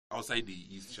from outside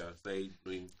the East, started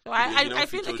knowing. So I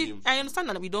feel like I understand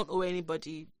that we don't owe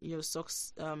anybody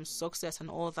success and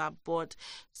all that, but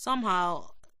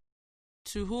somehow,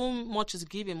 to whom much is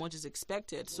given, much is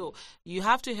expected. So you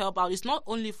have to help out. It's not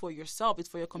only for yourself; it's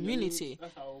for your community.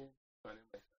 That's how.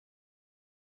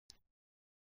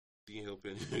 Didn't help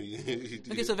any.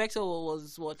 Okay, so Vector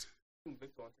was what?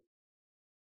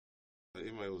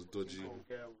 MI was dodging.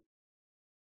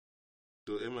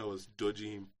 MI was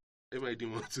dodging him. MI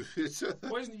didn't want to.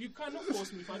 Boys, you cannot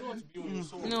force me if I don't want to be on your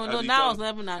song. No, that was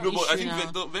never an issue. No, but I think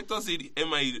Vector said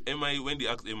MI when they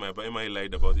asked MI, but MI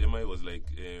lied about it. MI was like,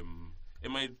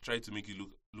 MI tried to make it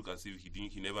look as if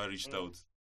he never reached out.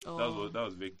 Oh. That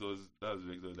was Vector.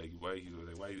 Like why he was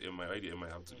like, why did MI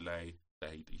have to lie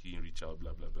that he didn't reach out,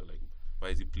 blah blah blah. Like why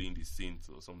is he playing the saint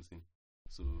or something?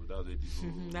 So that was it.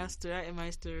 That's the MI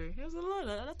story. There's a lot.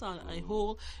 That's a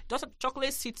whole just a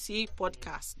Chocolate City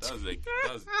podcast. That's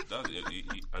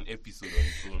an episode on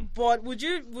its own. But would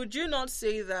you not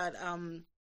say that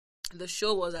the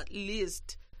show was at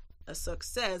least a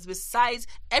success? Besides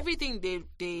everything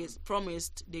they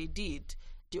promised they did,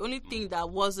 the only thing that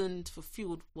wasn't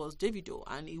fulfilled was Davido,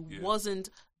 and it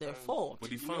wasn't their fault. But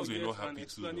the fans were not happy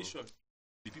too.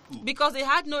 Because they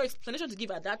had no explanation to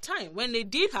give at that time. When they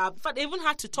did have, in fact, they even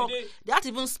had to talk. They had to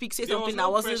even say something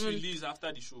that wasn't even. Release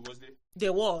after the show, was there?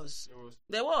 There was.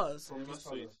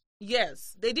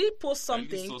 Yes, they did post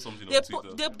something.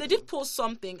 They did post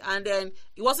something, and then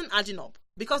it wasn't adding up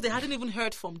because they hadn't even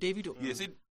heard from Davido. Yes,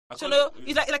 so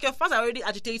it's like your fans are already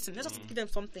agitating. Let's just give them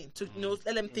something to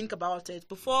let them think about it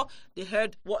before they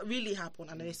heard what really happened,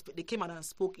 and then they came out and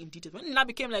spoke in detail. When that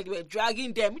became like we were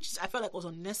dragging them, which I felt like was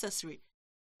unnecessary.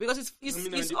 Because it's us.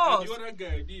 And the other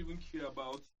guy didn't even care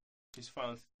about his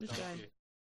fans. Which guy?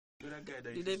 The other guy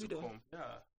that used to come. Yeah.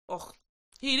 Oh,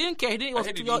 he didn't care. He was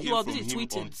busy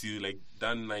tweeting until like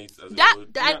that night.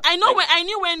 I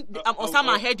knew when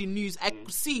Osama heard the news, I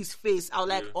could see his face. I was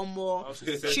like, "Oh, more,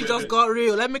 she just got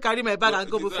real. Let me carry my bag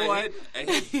and go before." I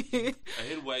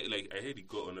heard why. Like I heard he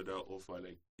got another offer.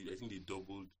 Like I think they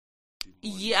doubled.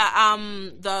 Yeah,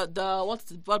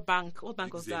 what bank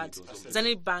was that?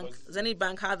 Zenith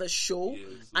Bank had a show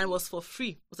and it was for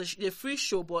free. It was a free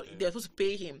show, but they were supposed to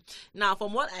pay him. Now,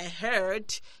 from what I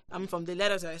heard, from the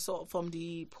letters I saw, from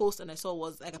the post and I saw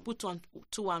was like I put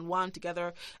two and one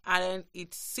together, and then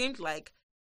it seemed like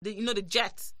the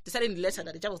jet. They said in the letter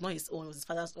that the jet was not his own; it was his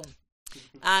father's own,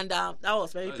 and that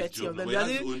was very petty of them.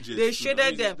 They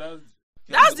shaded them.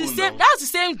 That's the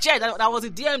same jet that was the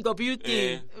DMW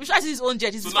thing. Which is his own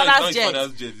jet. It's his father's jet.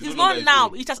 It's not now.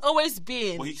 It has always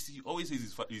been. But he always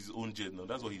says his own jet now.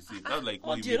 That's what he says. That's like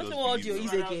what he made us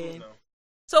believe. Again.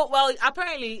 So, well,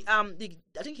 apparently, I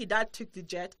think his dad took the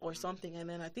jet or something, and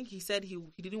then I think he said he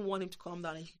didn't want him to come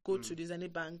down and he could go to the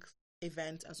Zenith Bank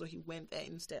event, and so he went there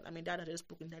instead. I mean, Dad had just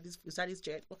spoken. That is his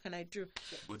jet. What can I do?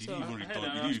 But did he even return?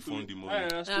 Did he refund the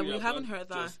money? We haven't heard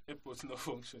that. Airport's not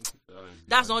functioning.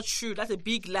 That's not true. That's a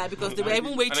big lie because they were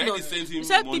even waiting on. He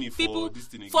sent money people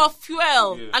for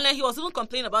fuel, and then he was even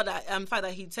complaining about that. Fact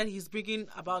that he said he's bringing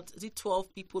about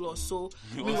 12 people or so.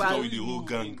 Meanwhile, with the whole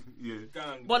gang.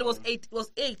 But it was 8. It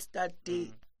was 8 that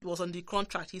they was on the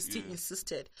contract. He still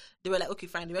insisted. They were like, okay,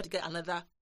 fine. They had to get another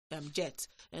jet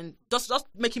and just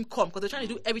make him come because they're trying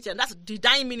to do everything. And that's the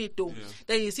dying minute though. Yeah.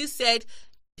 Then he said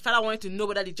the father wanted to know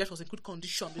whether the jet was in good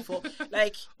condition before.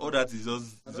 Like all that is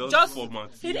just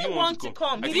format. He didn't want to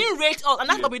come. He didn't rate us, and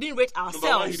that's why we didn't rate ourselves.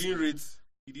 Number one,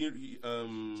 he didn't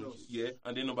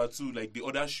and then number two, like the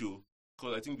other show,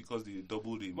 because they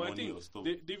doubled the money or stuff.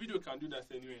 The video can do that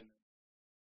anyway.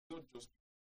 Not just.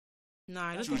 No,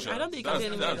 I don't think he can do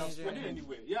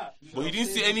anywhere. Yeah. But he didn't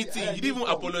say anything. He didn't even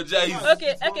apologize.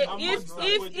 Okay.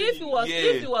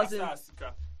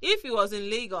 If he was in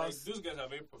Lagos, like, those guys are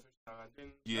very professional. And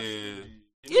then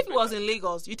if he was in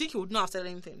Lagos, you think he would not have said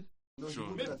anything? Sure.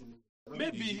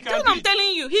 Maybe he can. That's what I'm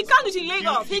telling you. He can't do it in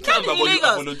Lagos. He can't do it in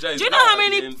Lagos. Do you know how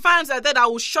many fans are there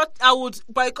that I would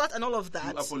boycott and all of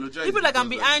that? People that can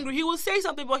be angry. He will say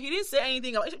something, but he didn't say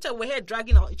anything. We're here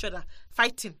dragging each other,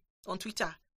 fighting on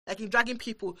Twitter. Like he's dragging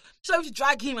people. So we should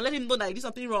drag him and let him know that he did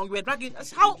something wrong. We're dragging.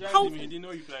 How? He didn't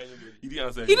know you play anybody. He didn't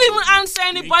answer. He didn't even answer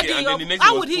anybody.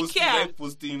 How would he care? He kept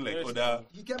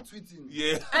tweeting.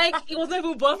 Yeah. Like he was not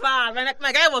even bothered.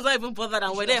 My guy was not even bothered,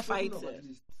 and we're there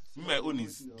fighting. My own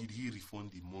is, did he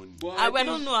refund the money? I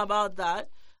don't know about that,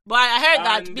 but I heard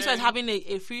that Bishop is having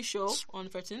a free show on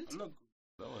 13th.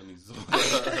 That one is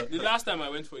the last time I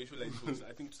went for a show like this was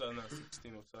I think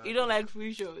 2016 or something. You don't like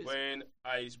free shows? When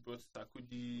Ice brought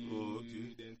Sakudi,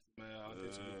 then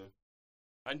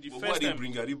and the first time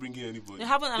are they bringing anybody? They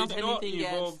haven't announced anything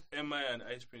yet. They involve MI and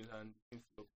Ice Prince and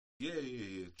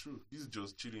Yeah, true. This is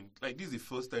just chilling. Like, this is the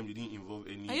first time they didn't involve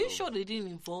any. Are you sure they didn't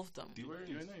involve them? They weren't.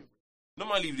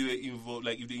 Normally, if they were involved,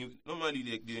 like,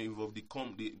 they involved,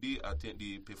 they attend,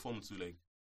 they perform to, like.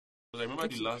 Because I remember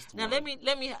the last now, one.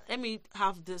 let me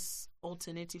have this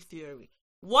alternative theory.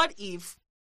 What if,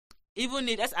 even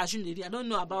if, let's assume they did, I don't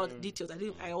know about details.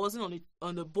 I wasn't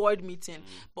on the board meeting,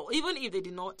 but even if they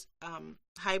did not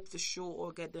hype the show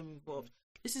or get them involved,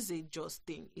 this is a just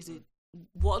thing. Is it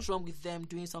what's wrong with them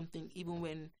doing something even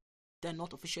when they're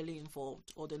not officially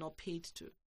involved or they're not paid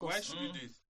to? Why should we do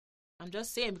this? I'm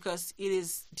just saying because it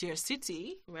is their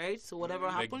city, right? So whatever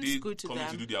happens is good to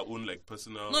them. To do their own like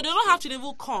personal. No, they don't have to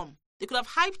even come. They could have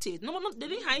hyped it. No, they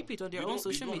didn't hype it on their own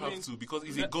social media. They don't have to because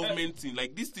it's a government thing.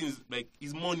 Like these things, like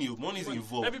it's money. Money is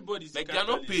involved. Everybody's like they are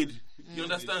not paid. You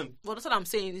understand? Well, that's what I'm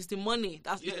saying. It's the money.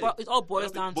 It all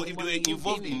boils down to. But if they were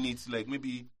involved in it, like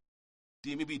maybe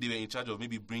they were in charge of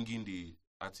maybe bringing the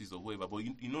artist or whoever. But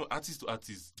you know, artist to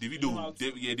artist, they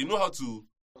know how to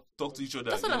talk to each other.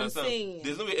 That's what I'm saying.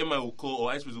 There's no way MI will call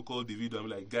or Ice will call Davido and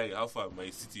be like, guy, how far my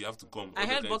city? You have to come. I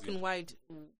heard Buck and Wild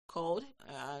called.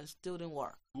 Still didn't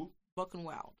work. Who? Buck and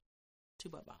Wild.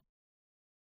 Tubaba.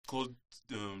 Called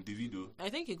Davido. I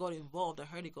think he got involved. I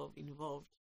heard he got involved.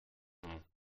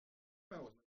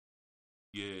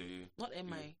 Yeah. Not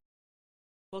MI.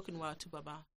 Buck and Wild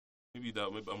Tubaba. Maybe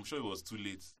I'm sure it was too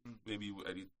late. Maybe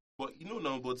I did. But you know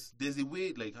now, but there's a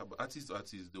way like artist to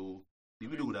artist though.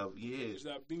 Davido would have,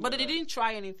 but they didn't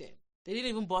try anything. They didn't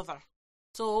even bother.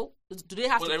 So do they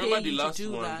have to pay you to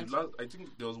do that? I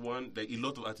think there was one like a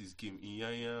lot of artists came.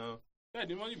 Inyanya,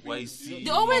 YC.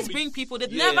 They always bring people.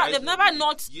 They've never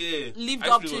not lived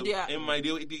up to their.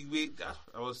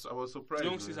 I was surprised.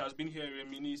 Youngsters has been here.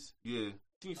 Reminis. Yeah. I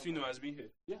think Fino has been here.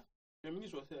 Yeah.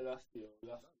 Reminis was here last year.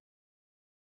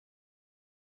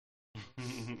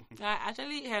 I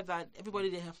actually heard that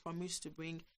everybody they have promised to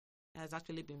bring has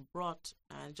actually been brought,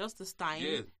 and just this time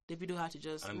Davido had to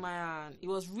it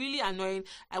was really annoying.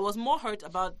 I was more hurt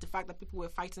about the fact that people were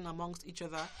fighting amongst each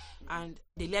other and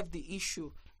they left the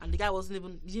issue and the guy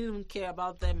didn't even care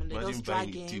about them and they just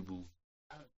dragging table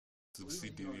to see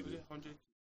Davido.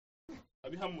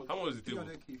 How much is the table?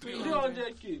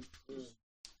 300K.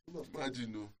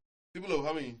 Imagine no. People of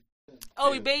how many?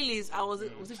 Oh, with Bailey's. Was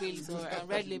it Bailey's or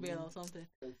Red Label or something?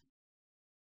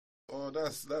 Oh,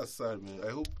 that's sad, man.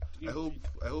 I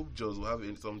hope Jaws will have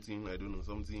something. I don't know,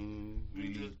 something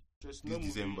really. This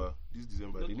December,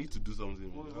 they need to do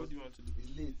something. What do you want to do?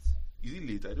 It's late. Is it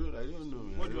late? I don't know,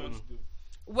 man. What do you want to do?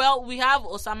 Well, we have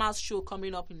Osama's show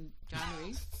coming up in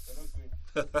January.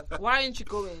 Why aren't you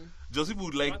going? Does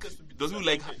people like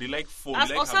fun?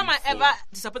 Has Osama ever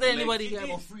disappointed anybody here?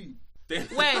 For free.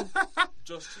 When?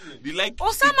 Just they like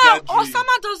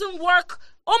Osama doesn't work.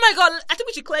 Oh my God! I think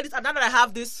we should clear this. And now that I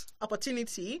have this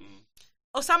opportunity,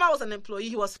 Osama was an employee.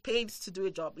 He was paid to do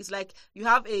a job. It's like you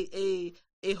have a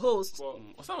host. Well,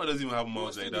 Osama doesn't even have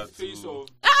mouth like that.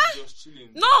 Just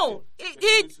chilling. No,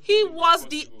 he was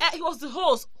the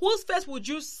host. Whose face would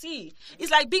you see?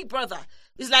 It's like Big Brother.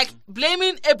 It's like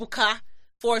blaming Ebuka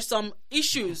for some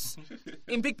issues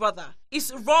in Big Brother.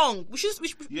 It's wrong.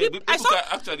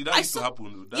 Actually, that used to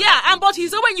happen. But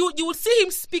he's when you would see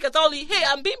him speak at all. Hey,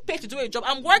 I'm being paid to do a job.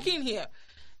 I'm working here.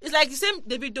 It's like the same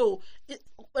Davido.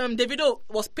 Davido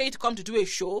was paid to come to do a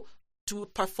show to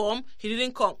perform. He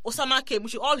didn't come. Osama came. We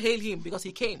should all hail him because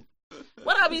he came.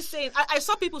 What are we saying? I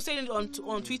saw people saying it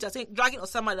on Twitter, saying dragging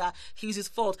Osama that he's his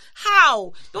fault.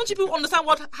 How? Don't you people understand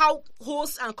how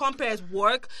hosts and compares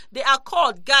work? They are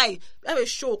called, guy, have a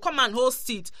show, come and host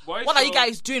it. What are you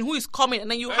guys doing? Who is coming? And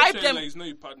then you hype them. Like it's not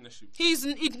a partnership.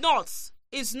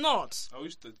 It's not. I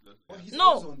wish that.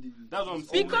 No, that's what I'm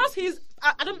because he's.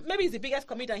 I don't. Maybe he's the biggest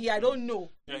comedian here. I don't know.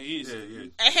 Yeah, he is.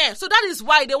 Yeah. So that is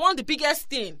why they want the biggest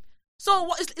thing.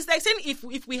 So it's like saying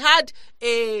if we had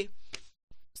a.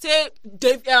 Say,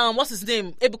 Dave, what's his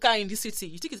name? Ebuka in this city.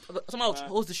 You think someone will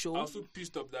host the show? I was so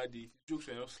pissed up that day. Jokes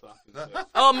were not laughing.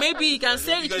 Or maybe you can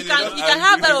say you can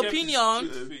have that opinion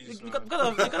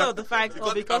because of the fact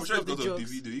or because of the jokes.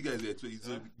 Davido, you guys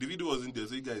so Davido wasn't there,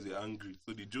 so you guys were angry,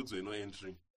 so the jokes were not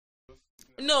entering.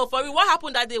 No, for me, what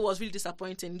happened that day was really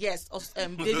disappointing. Yes,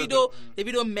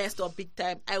 Davido messed up big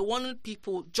time. I wanted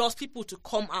people to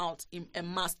come out in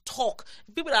mass talk.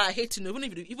 People that are hating,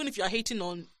 even if you are hating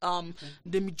on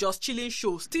the Just Chilling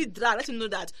show, still let him know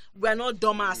that we are not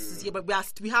dumbasses here, but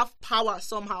we have power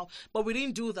somehow. But we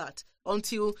didn't do that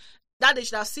until that they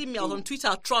should have seen me. I was on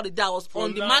Twitter throughout the day. I was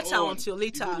on the matter until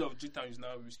later. The of G-Town is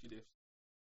now Risky FC.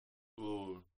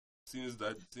 Oh, since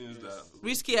that.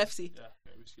 Risky FC. Yeah,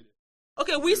 Risky FC.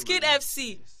 Okay, Wizkid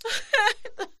FC.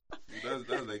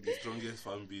 That's like the strongest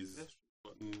fan base.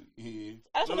 I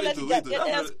just want to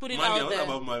let's put it out there.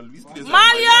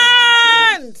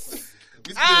 Malians!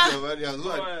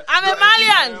 I'm a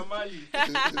Malian.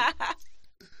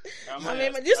 I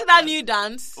mean, do you see that new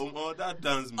dance? That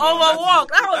dance, man. Overwalk.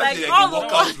 That was like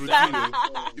workout routine.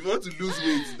 You want to lose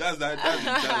weight? That's the dance,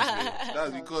 man.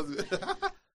 That's because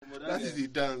that is the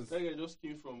dance. That guy just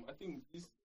came from. I think this.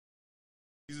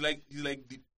 He's like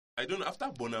the. I don't know. After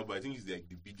Burna Boy, I think he's like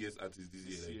the biggest artist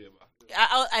this year.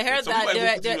 I heard Like,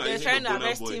 that they're trying to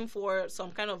arrest him for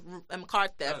some kind of car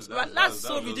theft. That's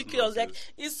so ridiculous. Like,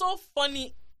 it's so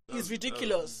funny. It's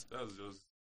ridiculous. That's just.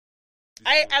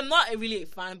 I'm not really a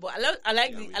fan, but I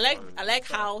like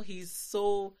how he's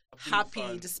so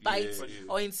happy despite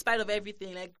or in spite of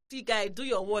everything. Like, see, guy, do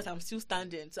your work. I'm still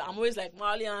standing. So I'm always like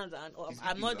Malians, and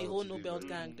I'm not the whole no belt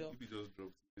gang though.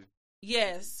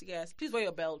 Yes. Please wear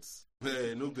your belts.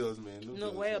 No belts, man.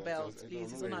 No, wear your belts,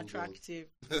 please. It's unattractive.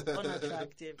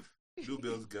 Unattractive. No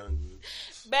belts gang, man.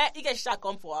 But you guys should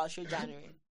come for our show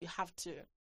January. You have to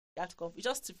come. It's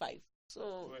just 5.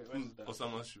 So,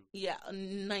 Osama show. Yeah,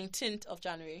 19th of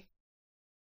January.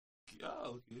 Yeah,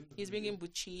 okay. He's bringing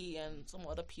Bucci and some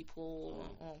other people.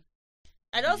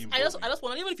 I just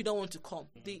want, even if you don't want to come,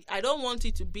 I don't want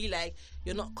it to be like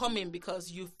you're not coming because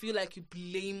you feel like you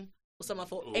blame Osama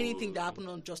for anything that happened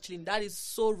on Just Chilling. That is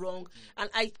so wrong. And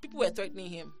people were threatening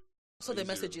him. So the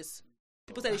messages.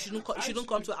 People said he shouldn't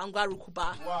come to Angwa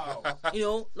Rukuba. Wow. You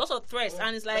know, lots of threats.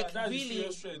 And it's like, that's really.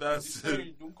 That's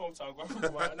don't come to Angwa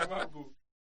Rukuba. I never go.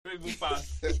 Very good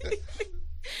pass.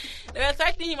 They were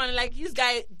threatening him, and like, this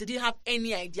guy didn't have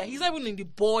any idea. He's not even in the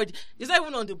board. He's not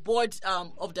even on the board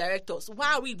of directors.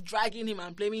 Why are we dragging him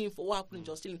and blaming him for what happened in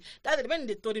Just Chilling? That when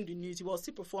they told him the news, he was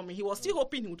still performing. He was still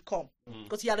hoping he would come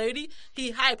because he hyped.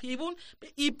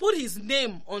 He put his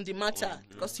name on the matter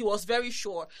because he was very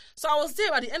sure. So I was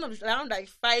there at the end of around like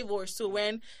 5 or so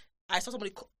when I saw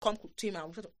somebody come to him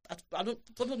and I don't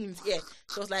put him in his ear.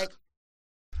 So I was like,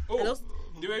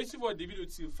 they were waiting for the video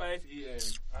till 5 a.m.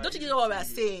 Don't you know what we are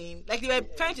saying? Like, they were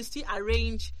trying to still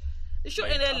arrange. The show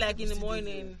ended like in the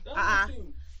morning.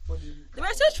 They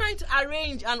were still trying to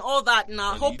arrange and all that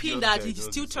now, hoping that he'd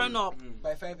still turn up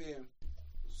by 5 a.m.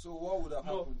 So what would have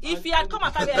happened? If he had come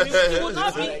at 5 a.m., it would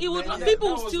not be. It would not.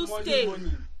 People would still stay.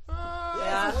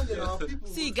 Yeah.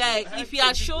 See, guy, if he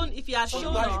had shown up, if he had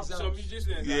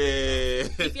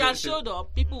showed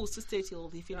up, people would still stay till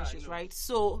he finishes, right?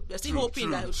 So they're still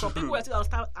hoping that some people were still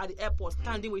at the airport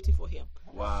standing waiting for him.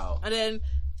 Wow. And then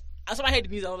as I heard the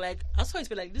news, I saw his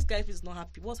face like, this guy is not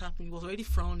happy. What's happening? He was already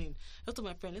frowning. I told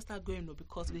my friend, let's start going though,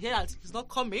 because they hear that he's not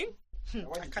coming.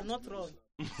 I cannot run.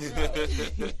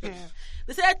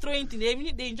 They started throwing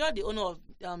things. They enjoyed the owner of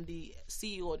the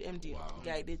CEO or the MD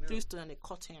guy. They threw stone and they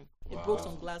caught him. They broke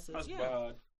some glasses. That's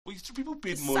bad. But people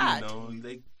paid It's money sad. now.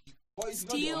 Like,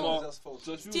 still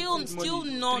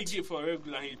not. 3K for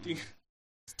regular, you think?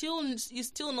 It's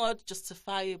still not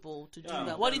justifiable to do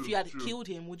that. What if you had killed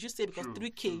him? Would you say because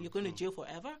 3K you're going to jail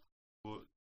forever? But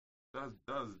that's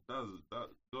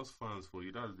those fans for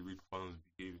you. That's the way fans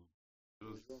behave.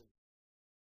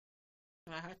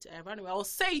 I ran away. I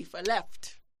was safe. I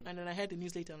left, and then I heard the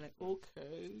news later. I'm like,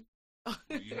 okay.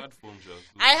 You had fun,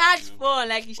 just. I had fun.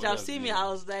 Like, you should have seen me. I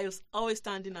was always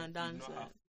standing and dancing.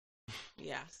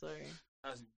 Yeah, sorry.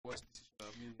 That's the worst decision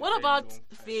I've made. What about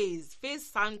FaZe? FaZe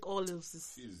sank all of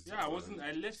this. Yeah, I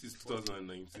left since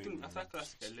 2019. I think after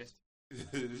Classic, I left.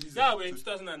 Yeah, we're in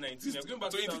 2019. I'm going back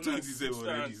to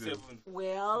 2027.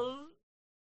 Well,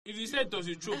 if you said it was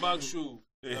a throwback show,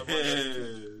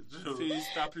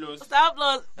 Star Plus.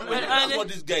 That's what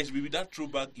this guy should be. That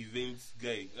throwback event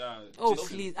guy. Oh,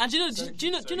 please. And do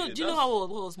you know how what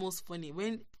was most funny?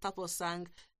 When Star Plus sang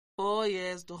 4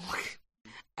 years dog,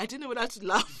 I didn't know whether to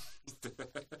laugh.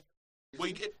 But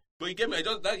you get me. That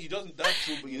throwback. You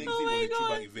know, a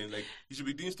throwback event. Like, you should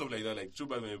be doing stuff like that. Like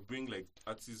throwback when you bring like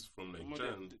artists from like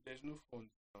China. There's no fun.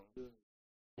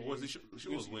 What was the show?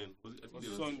 Was when? Was it? It was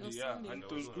Sunday. Yeah, and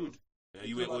it was good. Yeah,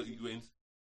 you went.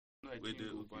 No, I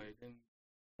didn't go, but then.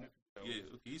 Yeah, okay.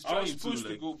 He's I trying was supposed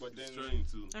to go, but then. He's trying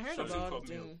to. I heard about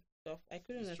stuff. I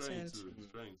couldn't attend. He's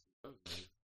trying to. That's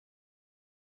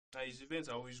nice. His events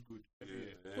are always good.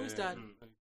 Yeah. Who's that?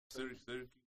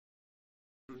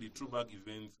 The throwback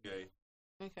events guy.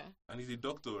 Okay. And he's a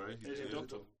doctor, right? He's a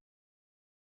doctor.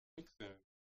 Makes sense.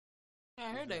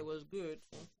 I heard that it was good.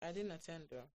 I didn't attend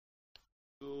though.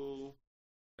 So,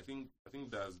 I think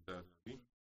that's that.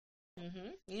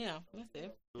 Yeah,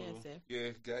 that's it.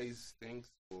 Yeah, guys, thanks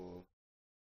for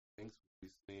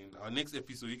listening. Our next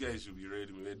episode, you guys should be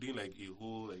ready. We're doing like a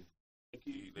whole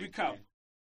recap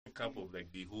of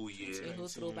like the whole year, a whole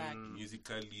throwback,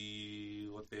 musically,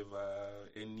 whatever,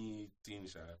 anything.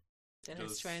 That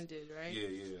has trended, right?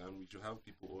 Yeah, and we should have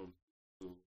people on.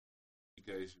 So you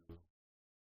guys should.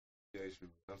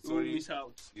 I'm sorry. Don't miss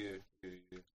out. Yeah.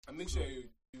 And make sure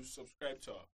you subscribe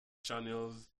to our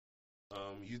channels,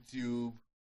 YouTube,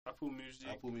 Apple Music,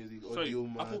 Audio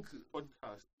Mac, Apple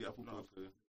Podcast, Apple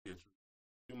Podcast,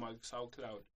 Audio Mac,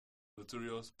 SoundCloud,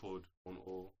 Notorious Pod on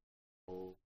all.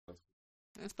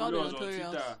 It's spelled the Notorious.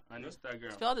 On Twitter and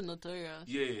Instagram. Spell the Notorious.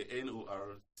 Yeah,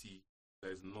 NORT.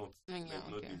 That is not okay.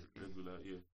 not the regular.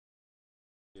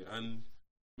 Yeah, and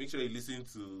make sure you listen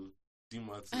to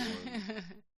Dimat on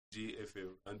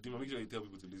JFM, and Dima, make sure you tell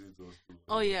people to listen to us too.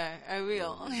 Oh yeah, I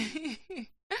will.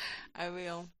 I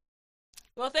will.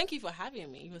 Well, thank you for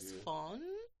having me. It was fun.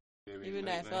 Yeah, even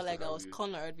though I felt like I was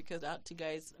cornered because I had 2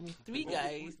 guys. I mean, 3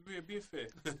 guys. We're being fair.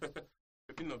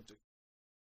 We're being objective.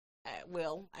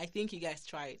 Well, I think you guys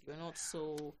tried. You're not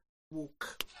so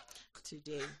woke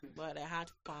today, but I had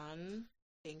fun.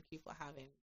 Thank you for having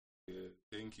me. Yeah,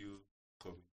 thank you for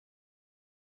coming.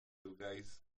 So,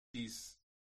 guys, peace.